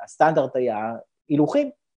הסטנדרט היה הילוכים,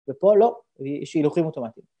 ופה לא, יש הילוכים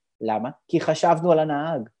אוטומטיים. למה? כי חשבנו על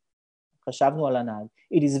הנהג.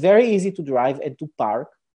 It is very easy to drive and to park.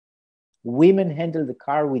 Women handle the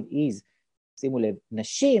car with ease. שימו לב,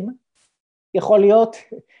 נשים, יכול להיות,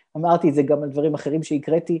 אמרתי את זה גם על דברים אחרים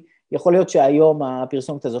שהקראתי, יכול להיות שהיום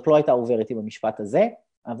הפרסומת הזאת לא הייתה עוברת עם המשפט הזה,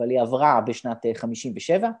 אבל היא עברה בשנת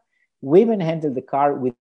 57. Women handle the car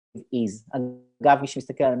with ease. אגב, מי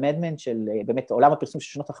שמסתכל על מדמן של באמת עולם הפרסום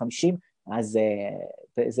של שנות ה-50, אז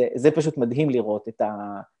זה פשוט מדהים לראות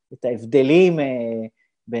את ההבדלים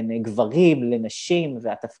בין גברים לנשים,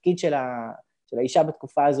 והתפקיד של האישה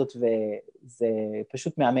בתקופה הזאת, וזה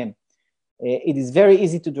פשוט מהמם. It is very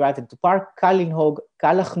easy to drive and to park, קל לנהוג,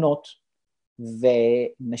 קל לחנות,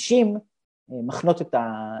 ונשים מחנות את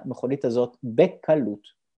המכונית הזאת בקלות,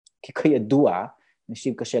 כי כידוע,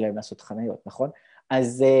 נשים קשה להם לעשות חניות, נכון?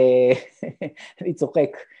 אז אני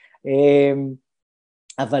צוחק.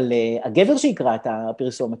 אבל הגבר שיקרא את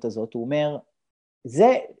הפרסומת הזאת, הוא אומר,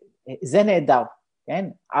 זה נהדר, כן?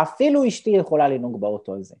 אפילו אשתי יכולה לנהוג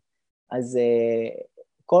באוטו הזה. אז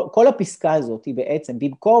כל הפסקה הזאת היא בעצם,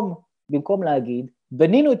 במקום להגיד,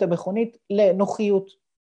 בנינו את המכונית לנוחיות.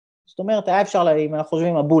 זאת אומרת, היה אפשר, אם אנחנו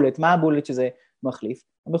חושבים הבולט, מה הבולט שזה מחליף?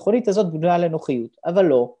 המכונית הזאת בנויה לנוחיות, אבל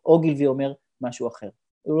לא, אוגילבי אומר משהו אחר.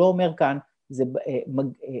 הוא לא אומר כאן,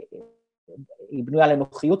 היא בנויה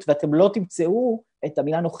לנוחיות, ואתם לא תמצאו את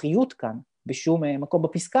המילה נוחיות כאן, בשום מקום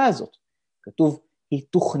בפסקה הזאת. כתוב, היא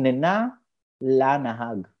תוכננה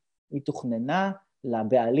לנהג. היא תוכננה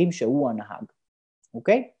לבעלים שהוא הנהג.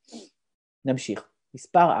 אוקיי? נמשיך.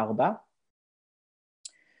 מספר 4.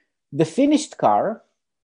 The finished car,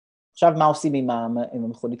 עכשיו מה עושים עם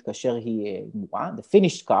המכונית כאשר היא גמורה? The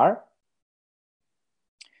finished car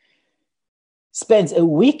spends a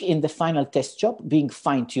week in the final test shop being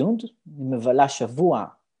fine-tuned, מבלה שבוע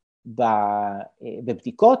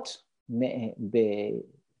בבדיקות,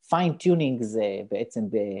 ב-fine-tuning זה בעצם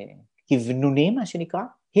בכוונונים, מה שנקרא.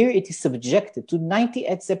 Here it is subjected to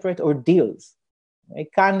 98 separate ordeals.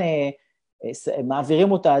 כאן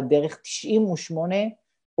מעבירים אותה דרך 98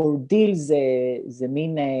 ordeal, זה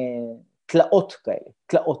מין תלאות כאלה,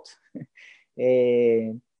 תלאות.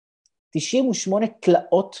 98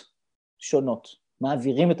 תלאות שונות,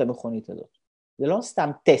 מעבירים את המכונית הזאת. זה לא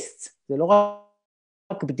סתם טסט, זה לא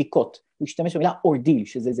רק בדיקות, הוא השתמש במילה ordeal,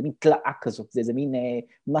 שזה איזה מין תלאה כזאת, זה איזה מין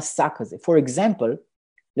מסע כזה. For example,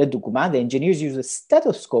 לדוגמה, the engineers use a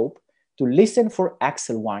stethoscope to listen for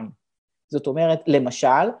axle whine. זאת אומרת,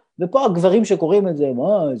 למשל, ופה הגברים שקוראים את זה,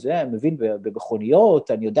 מה זה, מבין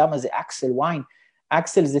במכוניות, אני יודע מה זה axle whine,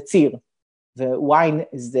 axle זה ציר, וויין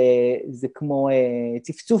זה כמו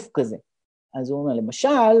צפצוף כזה. אז הוא אומר,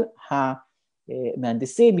 למשל,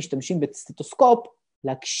 המהנדסים משתמשים בסטטוסקופ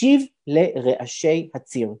להקשיב לרעשי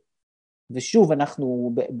הציר. ושוב,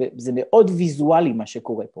 זה מאוד ויזואלי מה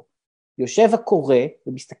שקורה פה. יושב הקורא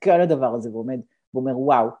ומסתכל על הדבר הזה ואומר,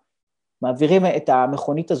 וואו, מעבירים את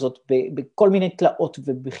המכונית הזאת בכל מיני תלאות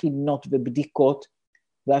ובחינות ובדיקות,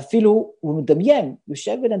 ואפילו הוא מדמיין,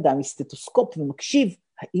 יושב בן אדם מסטטוסקופ ומקשיב,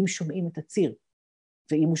 האם שומעים את הציר?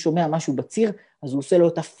 ואם הוא שומע משהו בציר, אז הוא עושה לו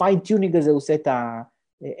את הפיין-טיונינג הזה, הוא עושה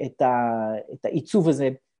את העיצוב הזה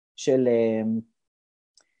של,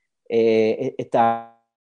 את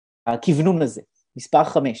הכיוונון הזה, מספר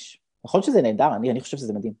 5. נכון שזה נהדר, אני חושב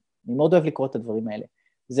שזה מדהים. אני מאוד אוהב לקרוא את הדברים האלה.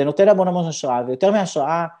 זה נותן המון המון השראה, ויותר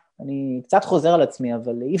מהשראה, אני קצת חוזר על עצמי,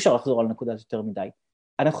 אבל אי אפשר לחזור על נקודה יותר מדי.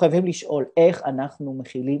 אנחנו חייבים לשאול איך אנחנו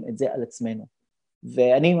מכילים את זה על עצמנו.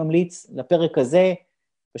 ואני ממליץ לפרק הזה,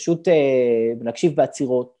 פשוט להקשיב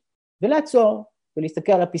בעצירות, ולעצור,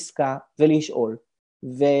 ולהסתכל על הפסקה, ולשאול.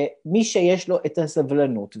 ומי שיש לו את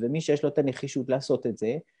הסבלנות, ומי שיש לו את הנחישות לעשות את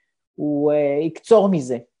זה, הוא יקצור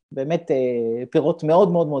מזה, באמת פירות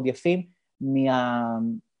מאוד מאוד מאוד יפים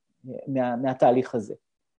מהתהליך הזה.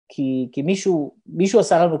 כי מישהו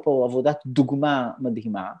עשה לנו פה עבודת דוגמה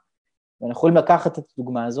מדהימה, ואנחנו יכולים לקחת את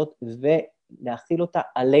הדוגמה הזאת, ולהכיל אותה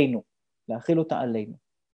עלינו,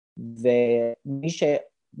 ומי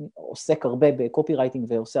שעוסק הרבה בקופי רייטינג,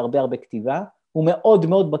 ועושה הרבה כתיבה, הוא מאוד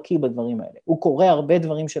מאוד בקיא בדברים האלה, הוא קורא הרבה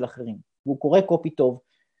דברים של אחרים, הוא קורא קופי טוב,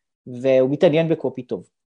 והוא מתעניין בקופי טוב.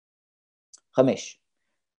 5.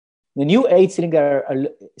 The new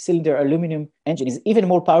 8-cylinder aluminum engine is even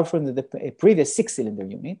more powerful than the previous 6-cylinder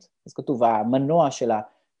unit. אז כתוב, המנוע של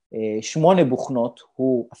 8 בוכנות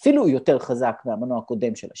הוא אפילו יותר חזק מהמנוע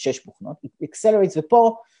הקודם של 6 בוכנות. It accelerates,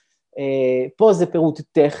 ופה זה פירוט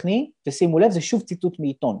טכני, ושימו לב, זה שוב ציטוט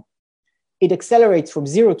מעיתון. It accelerates from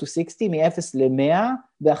 0 to 60, מ-0 ל-100,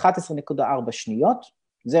 ב-11.4 שניות.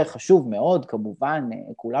 זה חשוב מאוד, כמובן,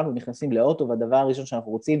 כולנו נכנסים לאוטו, והדבר הראשון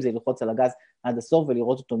שאנחנו רוצים זה ללחוץ על הגז עד הסוף,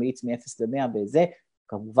 ולראות אותו מאיץ מ-0 ל-100 בזה,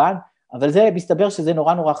 כמובן, אבל זה מסתבר שזה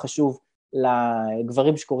נורא נורא חשוב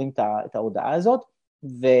לגברים שקוראים את ההודעה הזאת,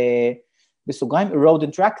 ובסוגריים, Road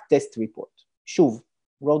and Track Test Report. שוב,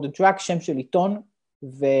 Road and Track, שם של עיתון,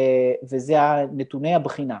 וזה נתוני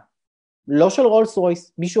הבחינה. לא של רולס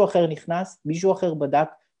רויס, מישהו אחר נכנס, מישהו אחר בדק,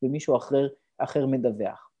 ומישהו אחר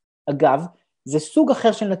מדווח. אגב, זה סוג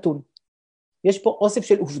אחר של נתון. יש פה אוסף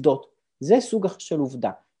של עובדות. זה סוג אחר של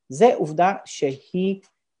עובדה. זה עובדה שהיא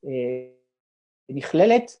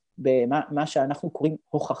נכללת במה שאנחנו קוראים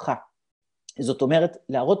הוכחה. זאת אומרת,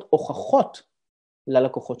 להראות הוכחות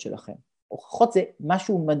ללקוחות שלכם. הוכחות זה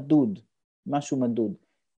משהו מדוד.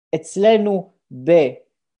 אצלנו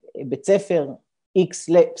בבית ספר X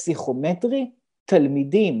לפסיכומטרי,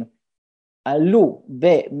 תלמידים עלו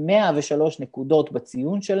ב-103 נקודות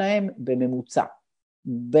בציון שלהם בממוצע,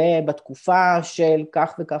 בתקופה של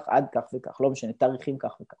כך וכך עד כך וכך, לא משנה, תאריכים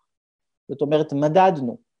כך וכך. זאת אומרת,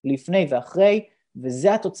 מדדנו לפני ואחרי,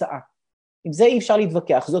 וזה התוצאה. עם זה אי אפשר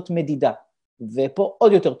להתווכח, זאת מדידה. ופה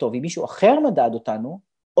עוד יותר טוב, אם מישהו אחר מדד אותנו,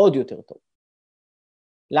 עוד יותר טוב.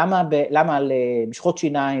 למה על משחות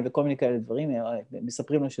שיניים וכל מיני כאלה דברים,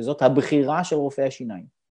 מספרים לנו שזאת הבחירה של רופאי השיניים.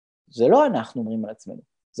 זה לא אנחנו אומרים על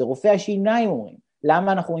עצמנו. זה רופאי השיניים אומרים.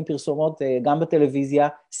 למה אנחנו רואים פרסומות גם בטלוויזיה,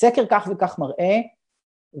 סקר כך וכך מראה,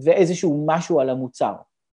 ואיזשהו משהו על המוצר.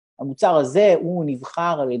 המוצר הזה הוא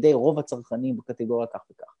נבחר על ידי רוב הצרכנים בקטגוריה כך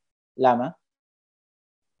וכך. למה?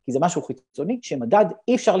 כי זה משהו חיצוני, שמדד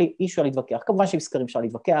אי אפשר להתווכח. כמובן שבסקרים אפשר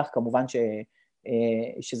להתווכח, כמובן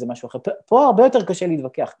שזה משהו אחר. פה הרבה יותר קשה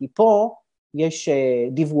להתווכח, כי פה יש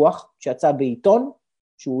דיווח שיצא בעיתון,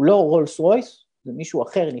 שהוא לא רולס רויס, זה מישהו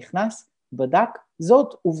אחר נכנס, בדק,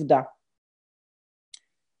 זאת עובדה.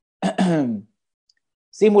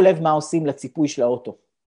 שימו לב מה עושים לציפוי של האוטו,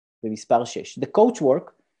 במספר 6. The coach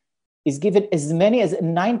work is given as many as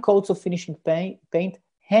 9 coats of finishing paint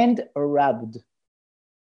hand rubbed.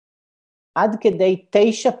 עד כדי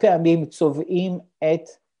 9 פעמים צובעים את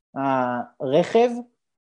הרכב,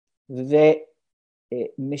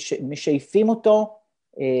 ומשייפים אותו,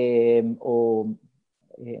 או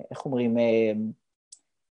איך אומרים,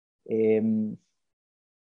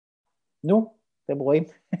 נו, אתם רואים?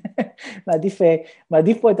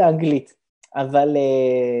 מעדיף פה את האנגלית, אבל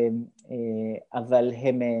אבל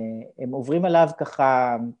הם עוברים עליו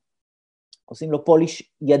ככה, עושים לו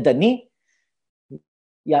פוליש ידני,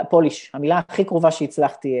 פוליש, המילה הכי קרובה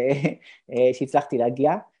שהצלחתי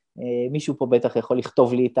להגיע, מישהו פה בטח יכול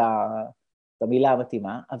לכתוב לי את המילה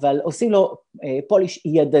המתאימה, אבל עושים לו פוליש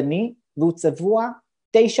ידני, והוא צבוע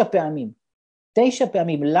 9 פעמים. 9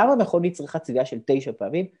 פעמים, למה מכונית צריכה צביעה של 9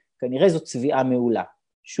 פעמים? כנראה זו צביעה מעולה.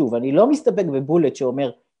 שוב, אני לא מסתפק בבולט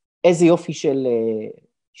שאומר איזה יופי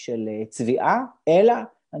של צביעה, אלא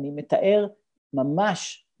אני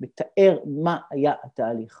ממש מתאר מה היה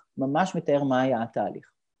התהליך. ממש מתאר מה היה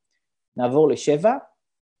התהליך. נעבור ל7.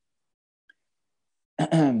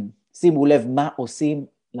 שימו לב מה עושים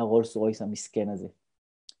לרולס רויס המסכן הזה.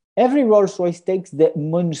 Every Rolls Royce takes the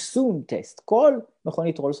monsoon test. כל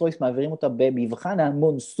מכונית רולס רויס מעבירים אותה במבחן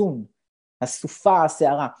המונסון, הסופה,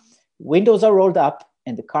 הסערה. Windows are rolled up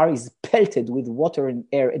and the car is pelted with water and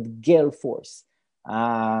air at gale force.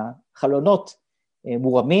 החלונות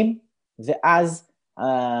מורמים, ואז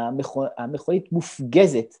המכונית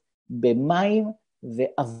מופגזת במים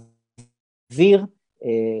ואוויר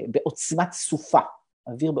בעוצמת סופה.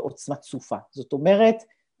 אוויר בעוצמת סופה. זאת אומרת,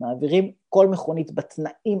 מעבירים כל מכונית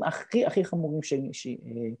בתנאים הכי חמורים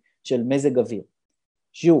של מזג אוויר.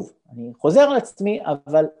 שוב, אני חוזר על עצמי,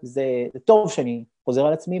 אבל זה טוב שאני חוזר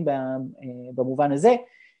על עצמי במובן הזה.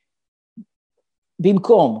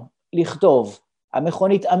 במקום לכתוב,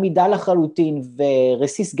 המכונית עמידה לחלוטין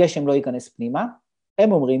ורסיס גשם לא ייכנס פנימה,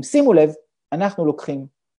 הם אומרים, שימו לב, אנחנו לוקחים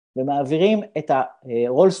ומעבירים את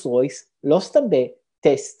הרולס רויס, לא סתם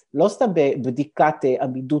בטסט, לא סתם בבדיקת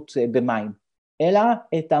עמידות במים, אלא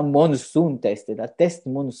את המונסון טסט, את הטסט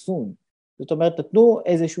מונסון. זאת אומרת, נתנו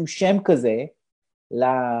איזשהו שם כזה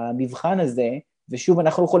למבחן הזה, ושוב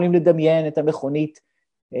אנחנו יכולים לדמיין את המכונית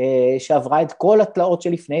שעברה את כל התלאות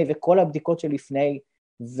שלפני וכל הבדיקות שלפני,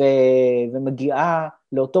 ומגיעה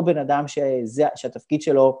לאותו בן אדם שהתפקיד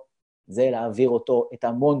שלו זה להעביר אותו את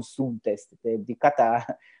המונסון טסט, את בדיקת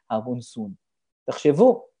המונסון.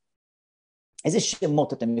 תחשבו, איזה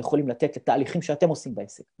שמות אתם יכולים לתת לתהליכים שאתם עושים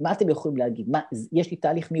בעסק? מה אתם יכולים להגיד? יש לי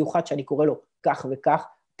תהליך מיוחד שאני קורא לו כך וכך,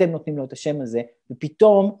 אתם נותנים לו את השם הזה,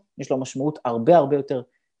 ופתאום יש לו משמעות הרבה יותר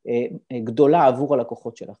גדולה עבור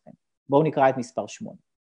הלקוחות שלכם. בואו נקרא את מספר 8.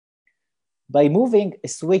 By moving a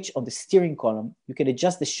switch on the steering column, you can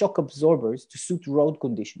adjust the shock absorbers to suit road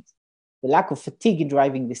conditions. The lack of fatigue in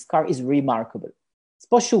driving this car is remarkable. אז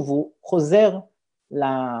פה שוב הוא חוזר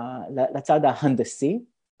לצד ההנדסי,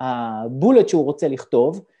 הבולט שהוא רוצה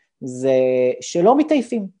לכתוב זה שלא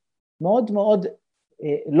מתעייפים, מאוד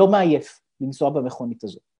לא מעייף לנסוע במכונית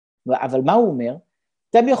הזאת. אבל מה הוא אומר?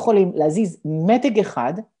 אתם יכולים להזיז מתג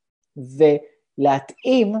אחד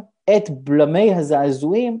ולהתאים את בלמי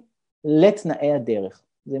הזעזועים לתנאי הדרך.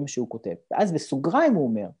 זה מה שהוא כותב. ואז בסוגריים הוא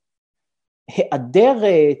אומר, היעדר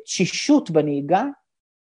תשישות בנהיגה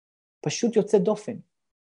פשוט יוצא דופן.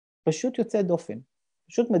 פשוט יוצא דופן.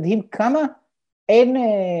 פשוט מדהים כמה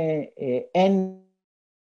אין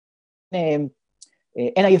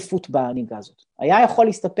עייפות בנהיגה הזאת. היה יכול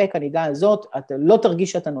להסתפק הנהיגה הזאת, אתה לא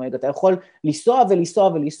תרגיש שאתה נוהג, אתה יכול לנסוע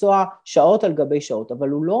שעות על גבי שעות, אבל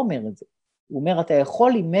הוא לא אומר את זה. הוא אומר, אתה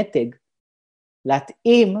יכול עם מתג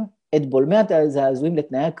להתאים את בולמי הזעזועים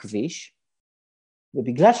לתנאי הכביש,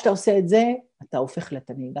 ובגלל שאתה עושה את זה, אתה הופך את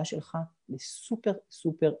הנהיגה שלך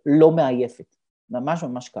לסופר לא מעייפת.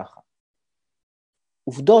 ממש ככה.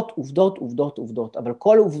 עובדות, אבל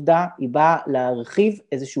כל עובדה היא באה להרחיב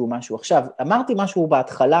איזשהו משהו. עכשיו, אמרתי משהו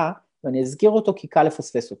בהתחלה, ואני אזכיר אותו כי קל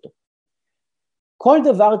לפספס אותו. כל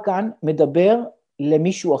דבר כאן מדבר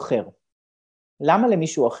למישהו אחר. למה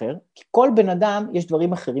למישהו אחר? כי כל בן אדם יש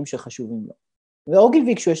דברים אחרים שחשובים לו.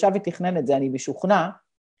 ואוגילבי, כשהוא ישב ותכנן את זה, אני משוכנע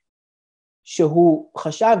שהוא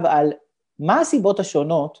חשב על מה הסיבות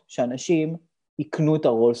השונות שאנשים יקנו את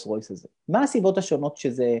הרולס רויס הזה. מה הסיבות השונות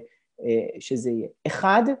שזה יהיה?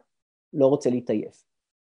 אחד, לא רוצה להתעייף.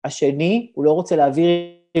 השני, הוא לא רוצה להעביר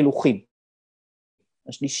הילוכים.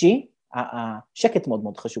 השלישי, השקט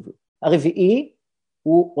מאוד חשוב לו. הרביעי,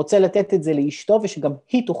 הוא רוצה לתת את זה לאשתו, ושגם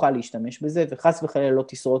היא תוכל להשתמש בזה, וחס וחלילה לא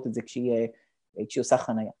תשרוט את זה כשהיא עושה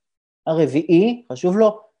חנייה. הרביעי, חשוב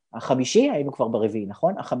לו, החמישי, היינו כבר ברביעי,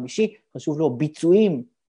 נכון? החמישי, חשוב לו ביצועים,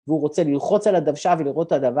 והוא רוצה ללחוץ על הדוושה ולראות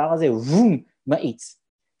את הדבר הזה, מאיץ.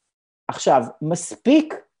 עכשיו,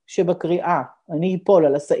 מספיק שבקריאה אני אפול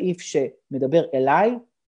על הסעיף שמדבר אליי,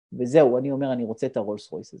 וזהו, אני אומר, אני רוצה את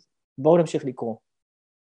הרולס רויס הזה. בואו נמשיך לקרוא.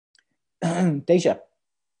 9.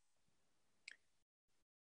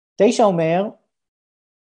 9 אומר,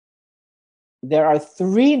 there are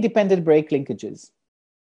 3 independent brake linkages.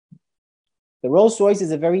 The Rolls Royce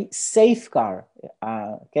is a very safe car.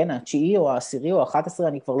 כן, ה9 או ה10 או ה11,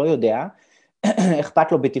 אני כבר לא יודע,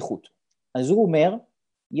 אכפת לו בטיחות. אז הוא אומר,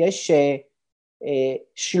 יש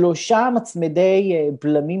 3 מצמדי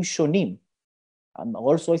בלמים שונים.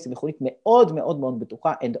 הרולס רויס היא מכונית מאוד מאוד מאוד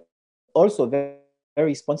בטוחה, and also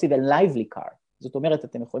very responsive and lively car. זאת אומרת,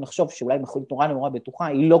 אתם יכולים לחשוב שאולי מכונית נורא בטוחה,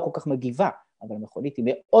 היא לא כל כך מגיבה, אבל המכונית היא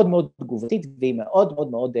מאוד מאוד תגובתית, והיא מאוד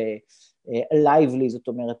מאוד מאוד lively, זאת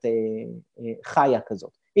אומרת, חיה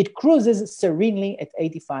כזאת. It cruises serenely at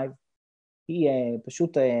 85. היא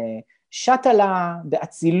פשוט שטה לה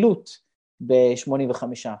באצילות ב-85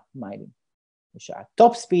 מיילים בשעה.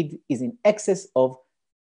 Top speed is in excess of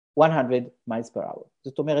 100 miles per hour.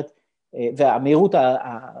 זאת אומרת, והמהירות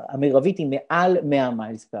המרבית היא מעל 100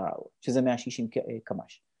 miles per hour, שזה 160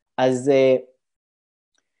 קמ"ש. אז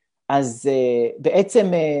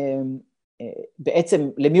בעצם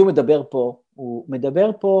למי הוא מדבר פה? הוא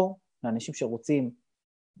מדבר פה לאנשים שרוצים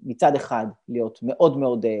מצד אחד להיות מאוד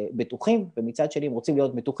מאוד בטוחים, ומצד שני הם רוצים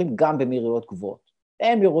להיות בטוחים גם במהירויות גבוהות.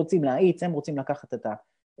 הם רוצים להאיץ, הם רוצים לקחת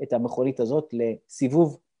את המכונית הזאת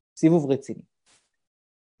לסיבוב רציני.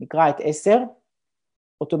 נקרא את 10,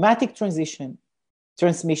 Automatic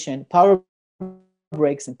Transmission, Power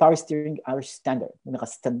Brakes and Power Steering are standard. זאת אומרת,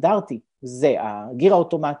 הסטנדרטי זה הגיר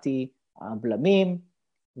האוטומטי, הבלמים,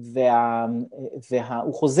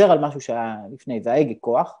 והוא חוזר על משהו שהיה לפני, וההגה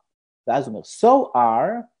כוח, ואז הוא אומר, so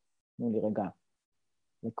are, תנו לי רגע,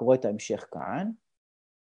 לקרוא את ההמשך כאן,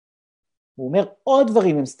 הוא אומר, עוד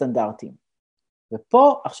דברים הם סטנדרטיים,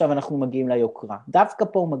 ופה עכשיו אנחנו מגיעים ליוקרה, דווקא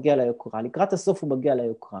פה הוא מגיע ליוקרה, לקראת הסוף הוא מגיע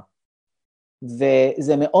ליוקרה,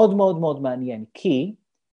 וזה מאוד מאוד מאוד מעניין, כי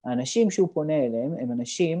האנשים שהוא פונה אליהם, הם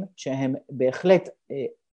אנשים שהם בהחלט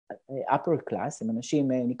upper class, הם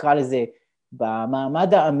אנשים, נקרא לזה,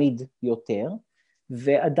 במעמד העמיד יותר,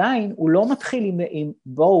 ועדיין הוא לא מתחיל עם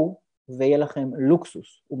בואו ויהיה לכם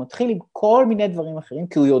לוקסוס, הוא מתחיל עם כל מיני דברים אחרים,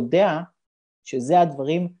 כי הוא יודע שזה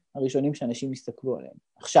הדברים הראשונים שאנשים יסתכלו עליהם.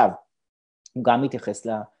 עכשיו, הוא גם מתייחס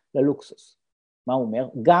ללוקסוס. מה הוא אומר?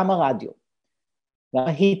 גם הרדיו, גם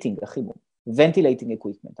ההיטינג, החימום, ventilating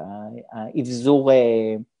equipment, האבזור,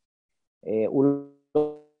 הוא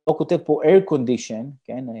לא כותב פה air condition,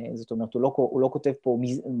 כן? זאת אומרת, הוא לא כותב פה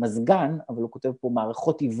מזגן, אבל הוא כותב פה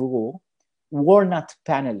מערכות אוורור, walnut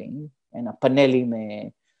paneling, הפאנלים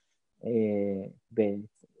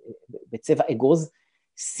בצבע אגוז,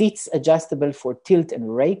 seats adjustable for tilt and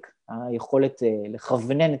rake, היכולת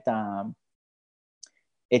לכוונן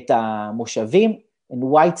את המושבים, and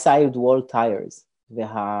white-sided wall tires,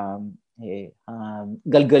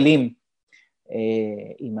 והגלגלים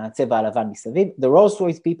עם הצבע הלבן מסביב. The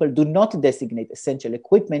Rolls-Royce people do not designate essential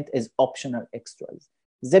equipment as optional extras.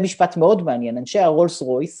 זה משפט מאוד מעניין, אנשי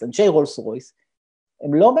רולס-רויס,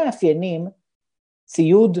 הם לא מאפיינים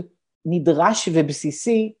ציוד נדרש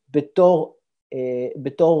ובסיסי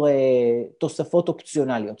בתור תוספות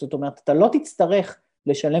אופציונליות. זאת אומרת, אתה לא תצטרך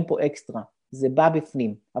לשלם פה אקסטרה, זה בא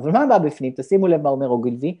בפנים. אבל מה בא בפנים? תשימו לב מה אומר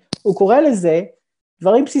אוגילבי, הוא קורא לזה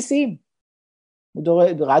דברים בסיסיים.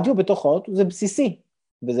 רדיו בתוך האוטו זה בסיסי,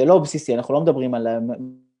 וזה לא בסיסי, אנחנו לא מדברים על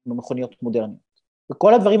מכוניות מודרניות.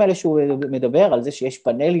 וכל הדברים האלה שהוא מדבר על זה שיש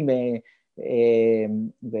פאנלים,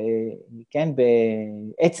 כן,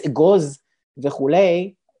 בעץ אגוז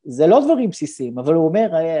וכולי, זה לא דברים בסיסיים, אבל הוא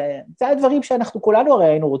אומר, זה הדברים שאנחנו כולנו הרי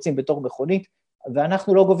היינו רוצים בתור מכונית,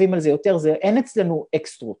 ואנחנו לא גובים על זה יותר, אין אצלנו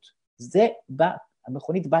אקסטרות. זה בא,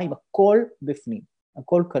 המכונית באה עם הכל בפנים,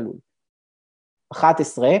 הכל כלול.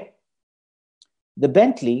 11, The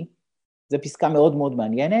Bentley, זה פסקה מאוד מאוד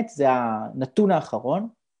מעניינת, זה הנתון האחרון,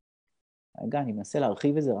 רגע, אני מנסה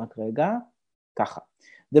להרחיב את זה רק רגע, ככה.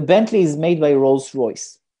 The Bentley is made by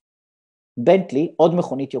Rolls-Royce. Bentley, עוד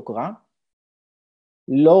מכונית יוקרה,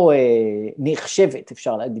 לא נחשבת,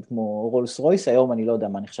 אפשר להגיד, כמו רולס-רויס, היום אני לא יודע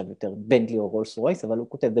מה נחשב יותר, בנטלי או רולס-רויס, אבל הוא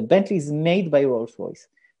כותב, The Bentley is made by Rolls-Royce.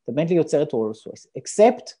 The Bentley יוצרת רולס-רויס,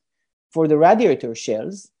 except for the radiator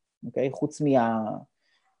shells, okay, חוץ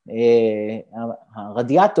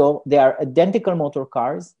הרדיאטור, they are identical motor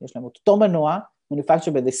cars, יש להם אותו מנוע,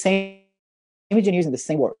 manufactured by the same engineers and the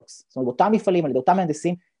same works. זאת אומרת, אותם מפעלים, על ידי אותם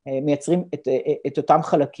מהנדסים, מייצרים את אותם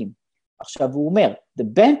חלקים. עכשיו הוא אומר, the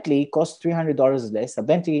Bentley costs $300 less,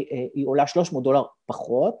 הבנטלי היא עולה $300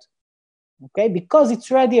 פחות, okay? Because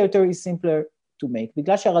its radiator is simpler to make,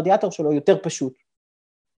 בגלל שהרדיאטור שלו יותר פשוט.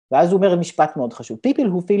 ואז הוא אומר משפט מאוד חשוב, people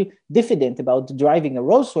who feel diffident about driving a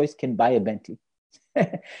Rolls-Royce can buy a Bentley.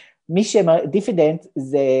 מי שדיפידנט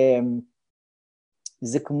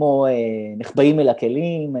זה כמו נחבאים אל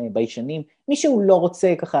הכלים, ביישנים, מי שהוא לא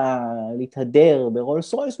רוצה ככה להתהדר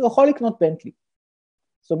ברולס-רויס, הוא יכול לקנות בנטלי.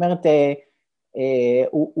 זאת אומרת,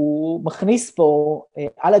 הוא מכניס פה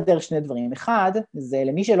על הדרך שני דברים. אחד, זה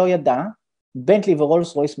למי שלא ידע, בנטלי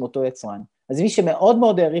ורולס-רויס מאותו יצרן. אז מי שמאוד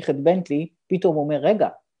מאוד העריך את בנטלי, פתאום הוא אומר, רגע,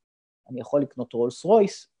 אני יכול לקנות רולס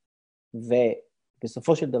רויס,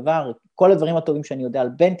 ובסופו של דבר, כל הדברים הטובים שאני יודע על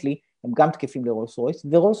בנטלי, הם גם תקפים לרולס רויס,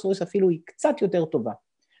 ורולס רויס אפילו היא קצת יותר טובה.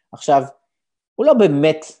 עכשיו, הוא לא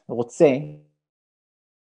באמת רוצה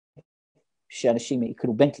שאנשים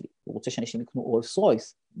יקנו בנטלי, הוא רוצה שאנשים יקנו רולס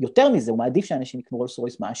רויס. יותר מזה, הוא מעדיף שאנשים יקנו רולס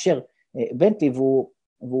רויס מאשר בנטלי, והוא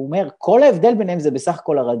אומר, כל ההבדל ביניהם זה בסך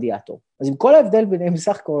הכל הרדיאטור. אז אם כל ההבדל ביניהם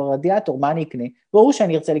בסך הכל הרדיאטור, מה אני אקנה? ברור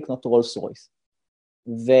שאני ארצה לקנות רולס רויס.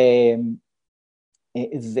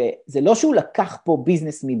 וזה לא שהוא לקח פה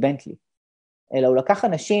ביזנס מבנטלי, אלא הוא לקח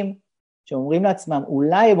אנשים שאומרים לעצמם,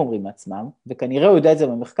 אולי הם אומרים לעצמם, וכנראה הוא יודע את זה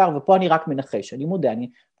במחקר, ופה אני רק מנחש, אני מודה, אני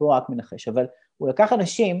פה רק מנחש, אבל הוא לקח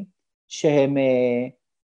אנשים שהם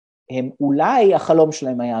אולי החלום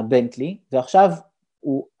שלהם היה בנטלי, ועכשיו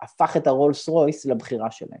הוא הפך את הרולס רויס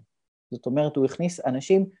לבחירה שלהם. זאת אומרת, הוא הכניס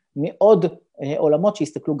אנשים מעוד עולמות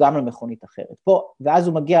שהסתכלו גם על מכונית אחרת. פה, ואז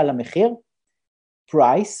הוא מגיע למחיר,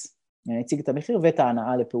 פרייס, אני אציג את המחיר ואת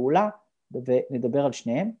ההנאה לפעולה, ונדבר על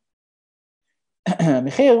שניהם.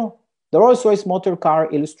 המחיר, the Rolls-Royce motor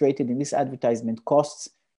car illustrated in this advertisement costs,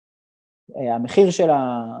 המחיר של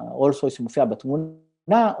הרולס-רויס שמופיע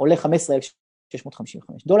בתמונה, עולה $15,655,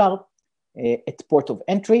 at port of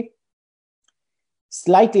entry,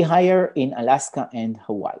 slightly higher in Alaska and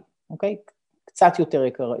Hawaii, אוקיי? קצת יותר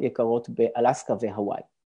יקרות באלסקה והוואי.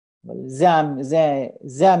 אבל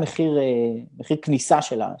זה המחיר, מחיר כניסה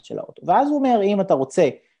של האוטו. ואז הוא אומר, אם אתה רוצה,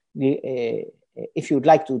 if you would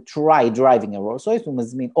like to try driving a Rolls-Royce, הוא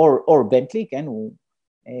מזמין, or Bentley, כן?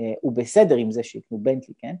 הוא בסדר עם זה שיקנו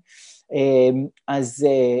בנטלי, כן? אז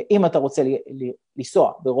אם אתה רוצה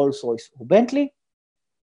לנסוע ברולס-רויס או בנטלי,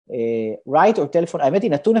 right or טלפון, האמת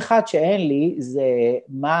היא, נתון אחד שאין לי, זה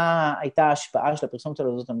מה הייתה ההשפעה של הפרסומת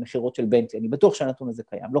הזאת על מחירות של בנטלי, אני בטוח שהנתון הזה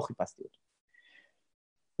קיים, לא חיפשתי אותו.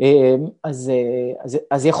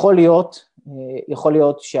 אז יכול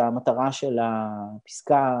להיות שהמטרה של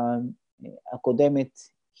הפסקה הקודמת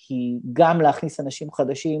היא גם להכניס אנשים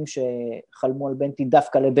חדשים שחלמו על בנטלי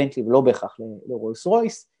דווקא לבנטלי ולא בהכרח לרולס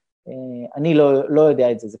רויס, אני לא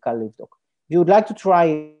יודע את זה, זה קל לבדוק. If you would like to try,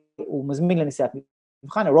 הוא מזמין לנסיעת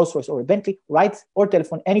מבחן, a Rolls Royce or a Bentley, write or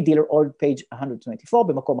telephone any dealer or page 124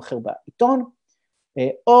 במקום אחר בעיתון,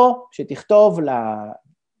 או שתכתוב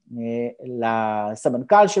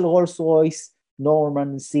לסמנכ"ל של רולס רויס,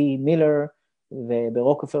 נורמן סי מילר,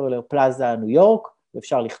 וברוקפלר פלאזה ניו יורק,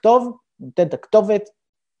 ואפשר לכתוב, נותן את הכתובת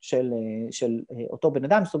של אותו בן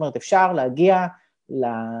אדם, זאת אומרת אפשר להגיע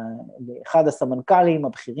לאחד הסמנכ"לים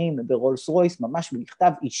הבכירים ברולס רויס, ממש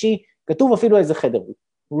במכתב אישי, כתוב אפילו איזה חדר,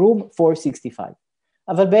 room 465.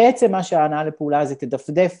 אבל בעצם מה שההנאה לפעולה זה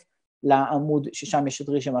תדפדף לעמוד ששם יש את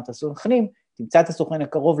רשימת הסוכנים, תמצא את הסוכן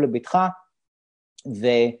הקרוב לביתך,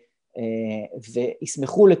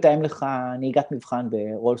 וישמחו לתאם לך נהיגת מבחן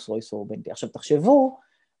ברולס רויס או בנטלי. עכשיו תחשבו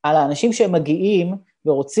על האנשים שהם מגיעים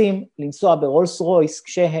ורוצים לנסוע ברולס רויס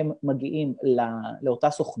כשהם מגיעים לאותה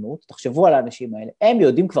סוכנות, תחשבו על האנשים האלה, הם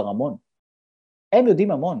יודעים כבר המון, הם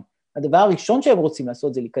יודעים המון. הדבר הראשון שהם רוצים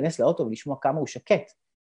לעשות זה להיכנס לאוטו ולשמוע כמה הוא שקט,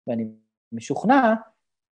 ואני משוכנע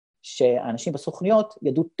שהאנשים בסוכניות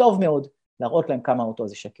ידעו טוב מאוד להראות להם כמה האוטו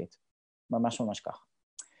הזה שקט, ממש ממש ככה.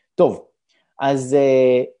 טוב, אז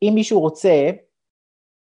אם מישהו רוצה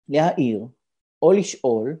להעיר או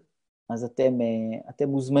לשאול, אז אתם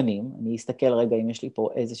מוזמנים, אני אסתכל רגע אם יש לי פה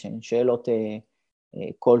איזה שהן שאלות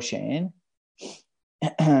כלשהן,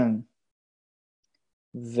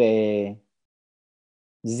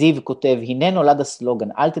 וזיו כותב, הנה נולד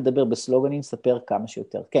הסלוגן, אל תדבר בסלוגנים, ספר כמה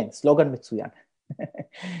שיותר. כן, סלוגן מצוין.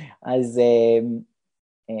 אז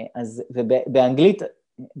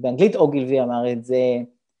באנגלית אוגילבי אמר את זה,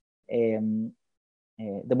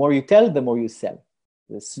 the more you tell, the more you sell.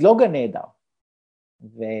 זה סלוגן נהדר.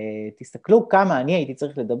 ותסתכלו כמה אני הייתי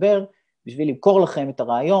צריך לדבר בשביל למכור לכם את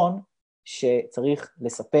הרעיון שצריך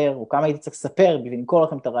לספר, או כמה הייתי צריך לספר בשביל למכור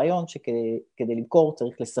לכם את הרעיון שכדי למכור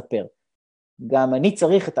צריך לספר. גם אני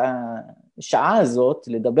צריך את השעה הזאת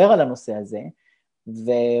לדבר על הנושא הזה,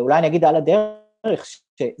 ואולי אני אגיד על הדרך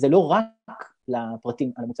שזה לא רק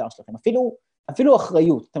לפרטים על המוצר שלכם, אפילו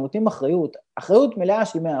אחריות, אתם נותנים אחריות מלאה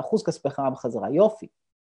של 100% כספך בחזרה, יופי.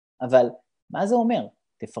 אבל מה זה אומר?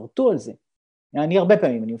 תפרטו על זה. אני הרבה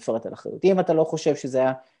פעמים אני מפרט על אחריות. אם אתה לא חושב שזה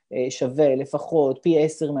היה שווה לפחות פי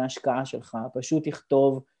 10 מההשקעה שלך, פשוט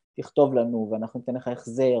תכתוב לנו, ואנחנו ניתן לך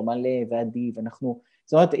החזר מלא ועדי,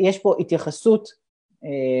 זאת אומרת, יש פה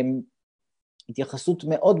התייחסות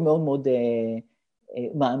מאוד מאוד מאוד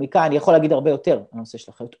מעמיקה, אני יכול להגיד הרבה יותר על הנושא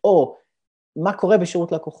של אחריות, או מה קורה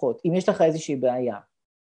בשירות לקוחות, אם יש לך איזושהי בעיה,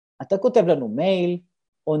 אתה כותב לנו מייל,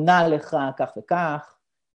 עונה לך כך וכך,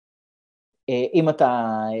 אם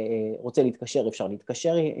אתה רוצה להתקשר, אפשר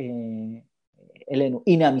להתקשר אלינו,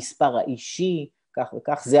 הנה המספר האישי, כך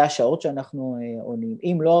וכך, זה השעות שאנחנו עונים.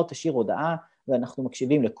 אם לא, תשאיר הודעה, ואנחנו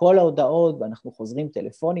מקשיבים לכל ההודעות, ואנחנו חוזרים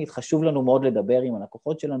טלפונית, חשוב לנו מאוד לדבר עם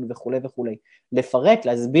הלקוחות שלנו וכו' וכו'. לפרט,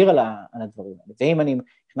 להסביר על הדברים האלה. ואם אני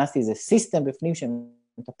הכנסתי איזה סיסטם בפנים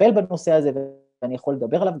שמטפל בנושא הזה, ואני יכול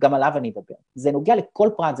לדבר עליו, גם עליו אני אדבר. זה נוגע לכל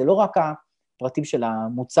פרט, זה לא רק הפרטים של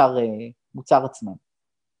המוצר עצמם.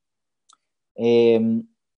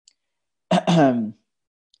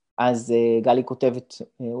 אז גלי כותבת,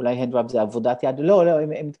 אולי הנדראפ זה עבודת יד, לא,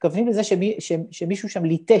 הם מתכוונים לזה שמישהו שם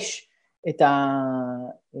ליטש,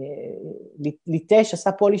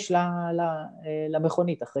 עשה פוליש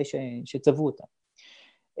למכונית, אחרי שצבו אותה.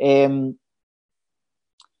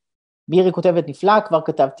 מירי כותבת נפלא, כבר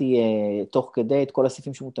כתבתי תוך כדי את כל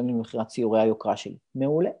הסעיפים שמותאמים למכירת ציורי היוקרה שלי.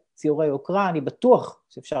 מעולה, ציורי יוקרה, אני בטוח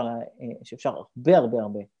שאפשר הרבה,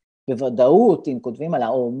 בוודאות, אם כותבים על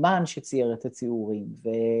האומן שצייר את הציורים,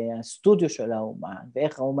 והסטודיו של האומן,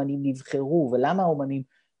 ואיך האומנים נבחרו, ולמה האומנים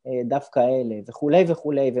דווקא אלה, וכו',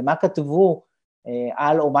 ומה כתבו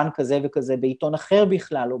על אומן כזה וכזה, בעיתון אחר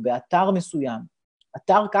בכלל, או באתר מסוים.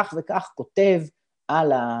 אתר כך וכך כותב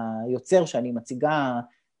על היוצר שאני מציגה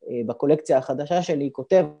בקולקציה החדשה שלי,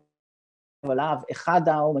 כותב עליו אחד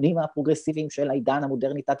האומנים הפרוגרסיביים של העידן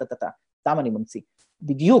המודרני, סתם אני ממציא.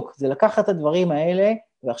 בדיוק, זה לקחת את הדברים האלה,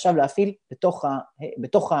 ועכשיו להפעיל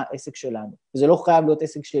בתוך העסק שלנו. וזה לא חייב להיות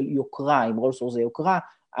עסק של יוקרה, אם רולס רויס זה יוקרה,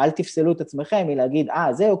 אל תפסלו את עצמכם מלהגיד,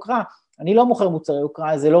 זה יוקרה, אני לא מוכר מוצרי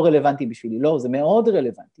יוקרה, זה לא רלוונטי בשבילי, לא, זה מאוד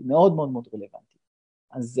רלוונטי, מאוד מאוד מאוד רלוונטי.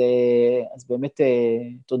 אז באמת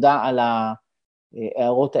תודה על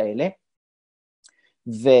ההערות האלה,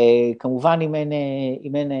 וכמובן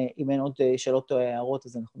אם אין עוד שאלות או הערות,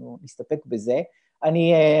 אז אנחנו נסתפק בזה.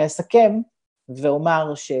 אני אסכם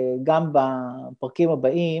ואומר שגם בפרקים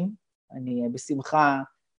הבאים, אני בשמחה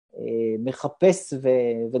מחפש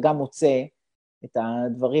וגם מוצא את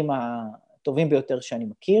הדברים הטובים ביותר שאני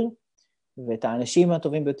מכיר, ואת האנשים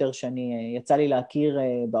הטובים ביותר שאני יצא לי להכיר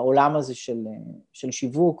בעולם הזה של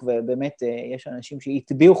שיווק, ובאמת יש אנשים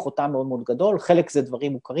שהטביעו חותם מאוד מאוד גדול, חלק זה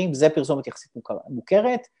דברים מוכרים, זה פרסומת יחסית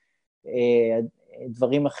מוכרת,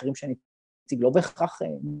 דברים אחרים שאני מציג לא בהכרח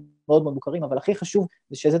מאוד מאוד מוכרים, אבל הכי חשוב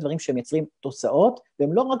זה שזה דברים שמייצרים תוצאות,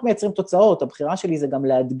 והם לא רק מייצרים תוצאות, הבחירה שלי זה גם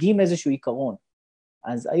להדגים איזשהו עיקרון.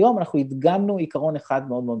 אז היום אנחנו הדגמנו עיקרון אחד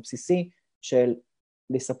מאוד מאוד בסיסי, של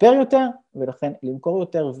לספר יותר, ולכן למכור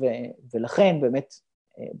יותר, ולכן באמת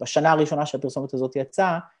בשנה הראשונה שהפרסומת הזאת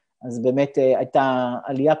יצאה, אז באמת הייתה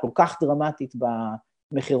עלייה כל כך דרמטית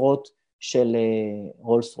במחירות של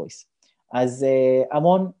רולס רויס. אז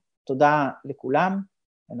המון תודה לכולם,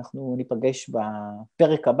 אנחנו ניפגש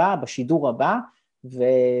בפרק הבא, בשידור הבא,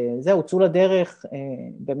 וזהו, צאו לדרך,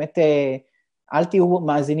 באמת אל תהיו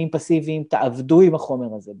מאזינים פסיביים, תעבדו עם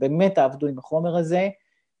החומר הזה, באמת תעבדו עם החומר הזה,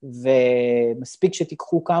 ומספיק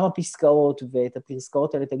שתיקחו כמה פסקאות, ואת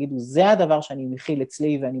הפסקאות האלה תגידו, זה הדבר שאני מכיל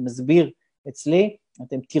אצלי, ואני מסביר אצלי,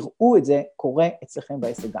 אתם תראו את זה קורה אצלכם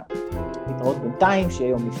בעסק גם. להתראות בינתיים, שיהיה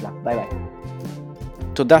יום נפלא. ביי ביי.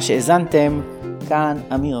 תודה שהאזנתם, כאן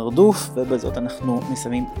אמיר ארדוף, ובזאת אנחנו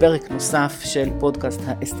מסיימים פרק נוסף של פודקאסט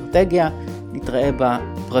האסטרטגיה. נתראה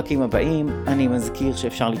בפרקים הבאים. אני מזכיר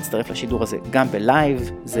שאפשר להצטרף לשידור הזה גם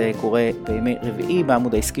בלייב, זה קורה בימי רביעי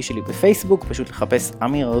בעמוד העסקי שלי בפייסבוק, פשוט לחפש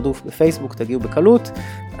אמיר ארדוף בפייסבוק, תגיעו בקלות.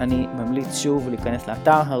 אני ממליץ שוב להיכנס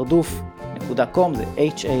לאתר hardoof.com, זה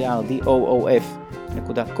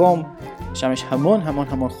hardoof.com, שם יש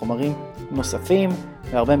המון חומרים נוספים,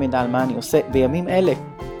 והרבה מידע על מה אני עושה בימים אלה.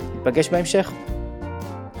 נתפגש בהמשך.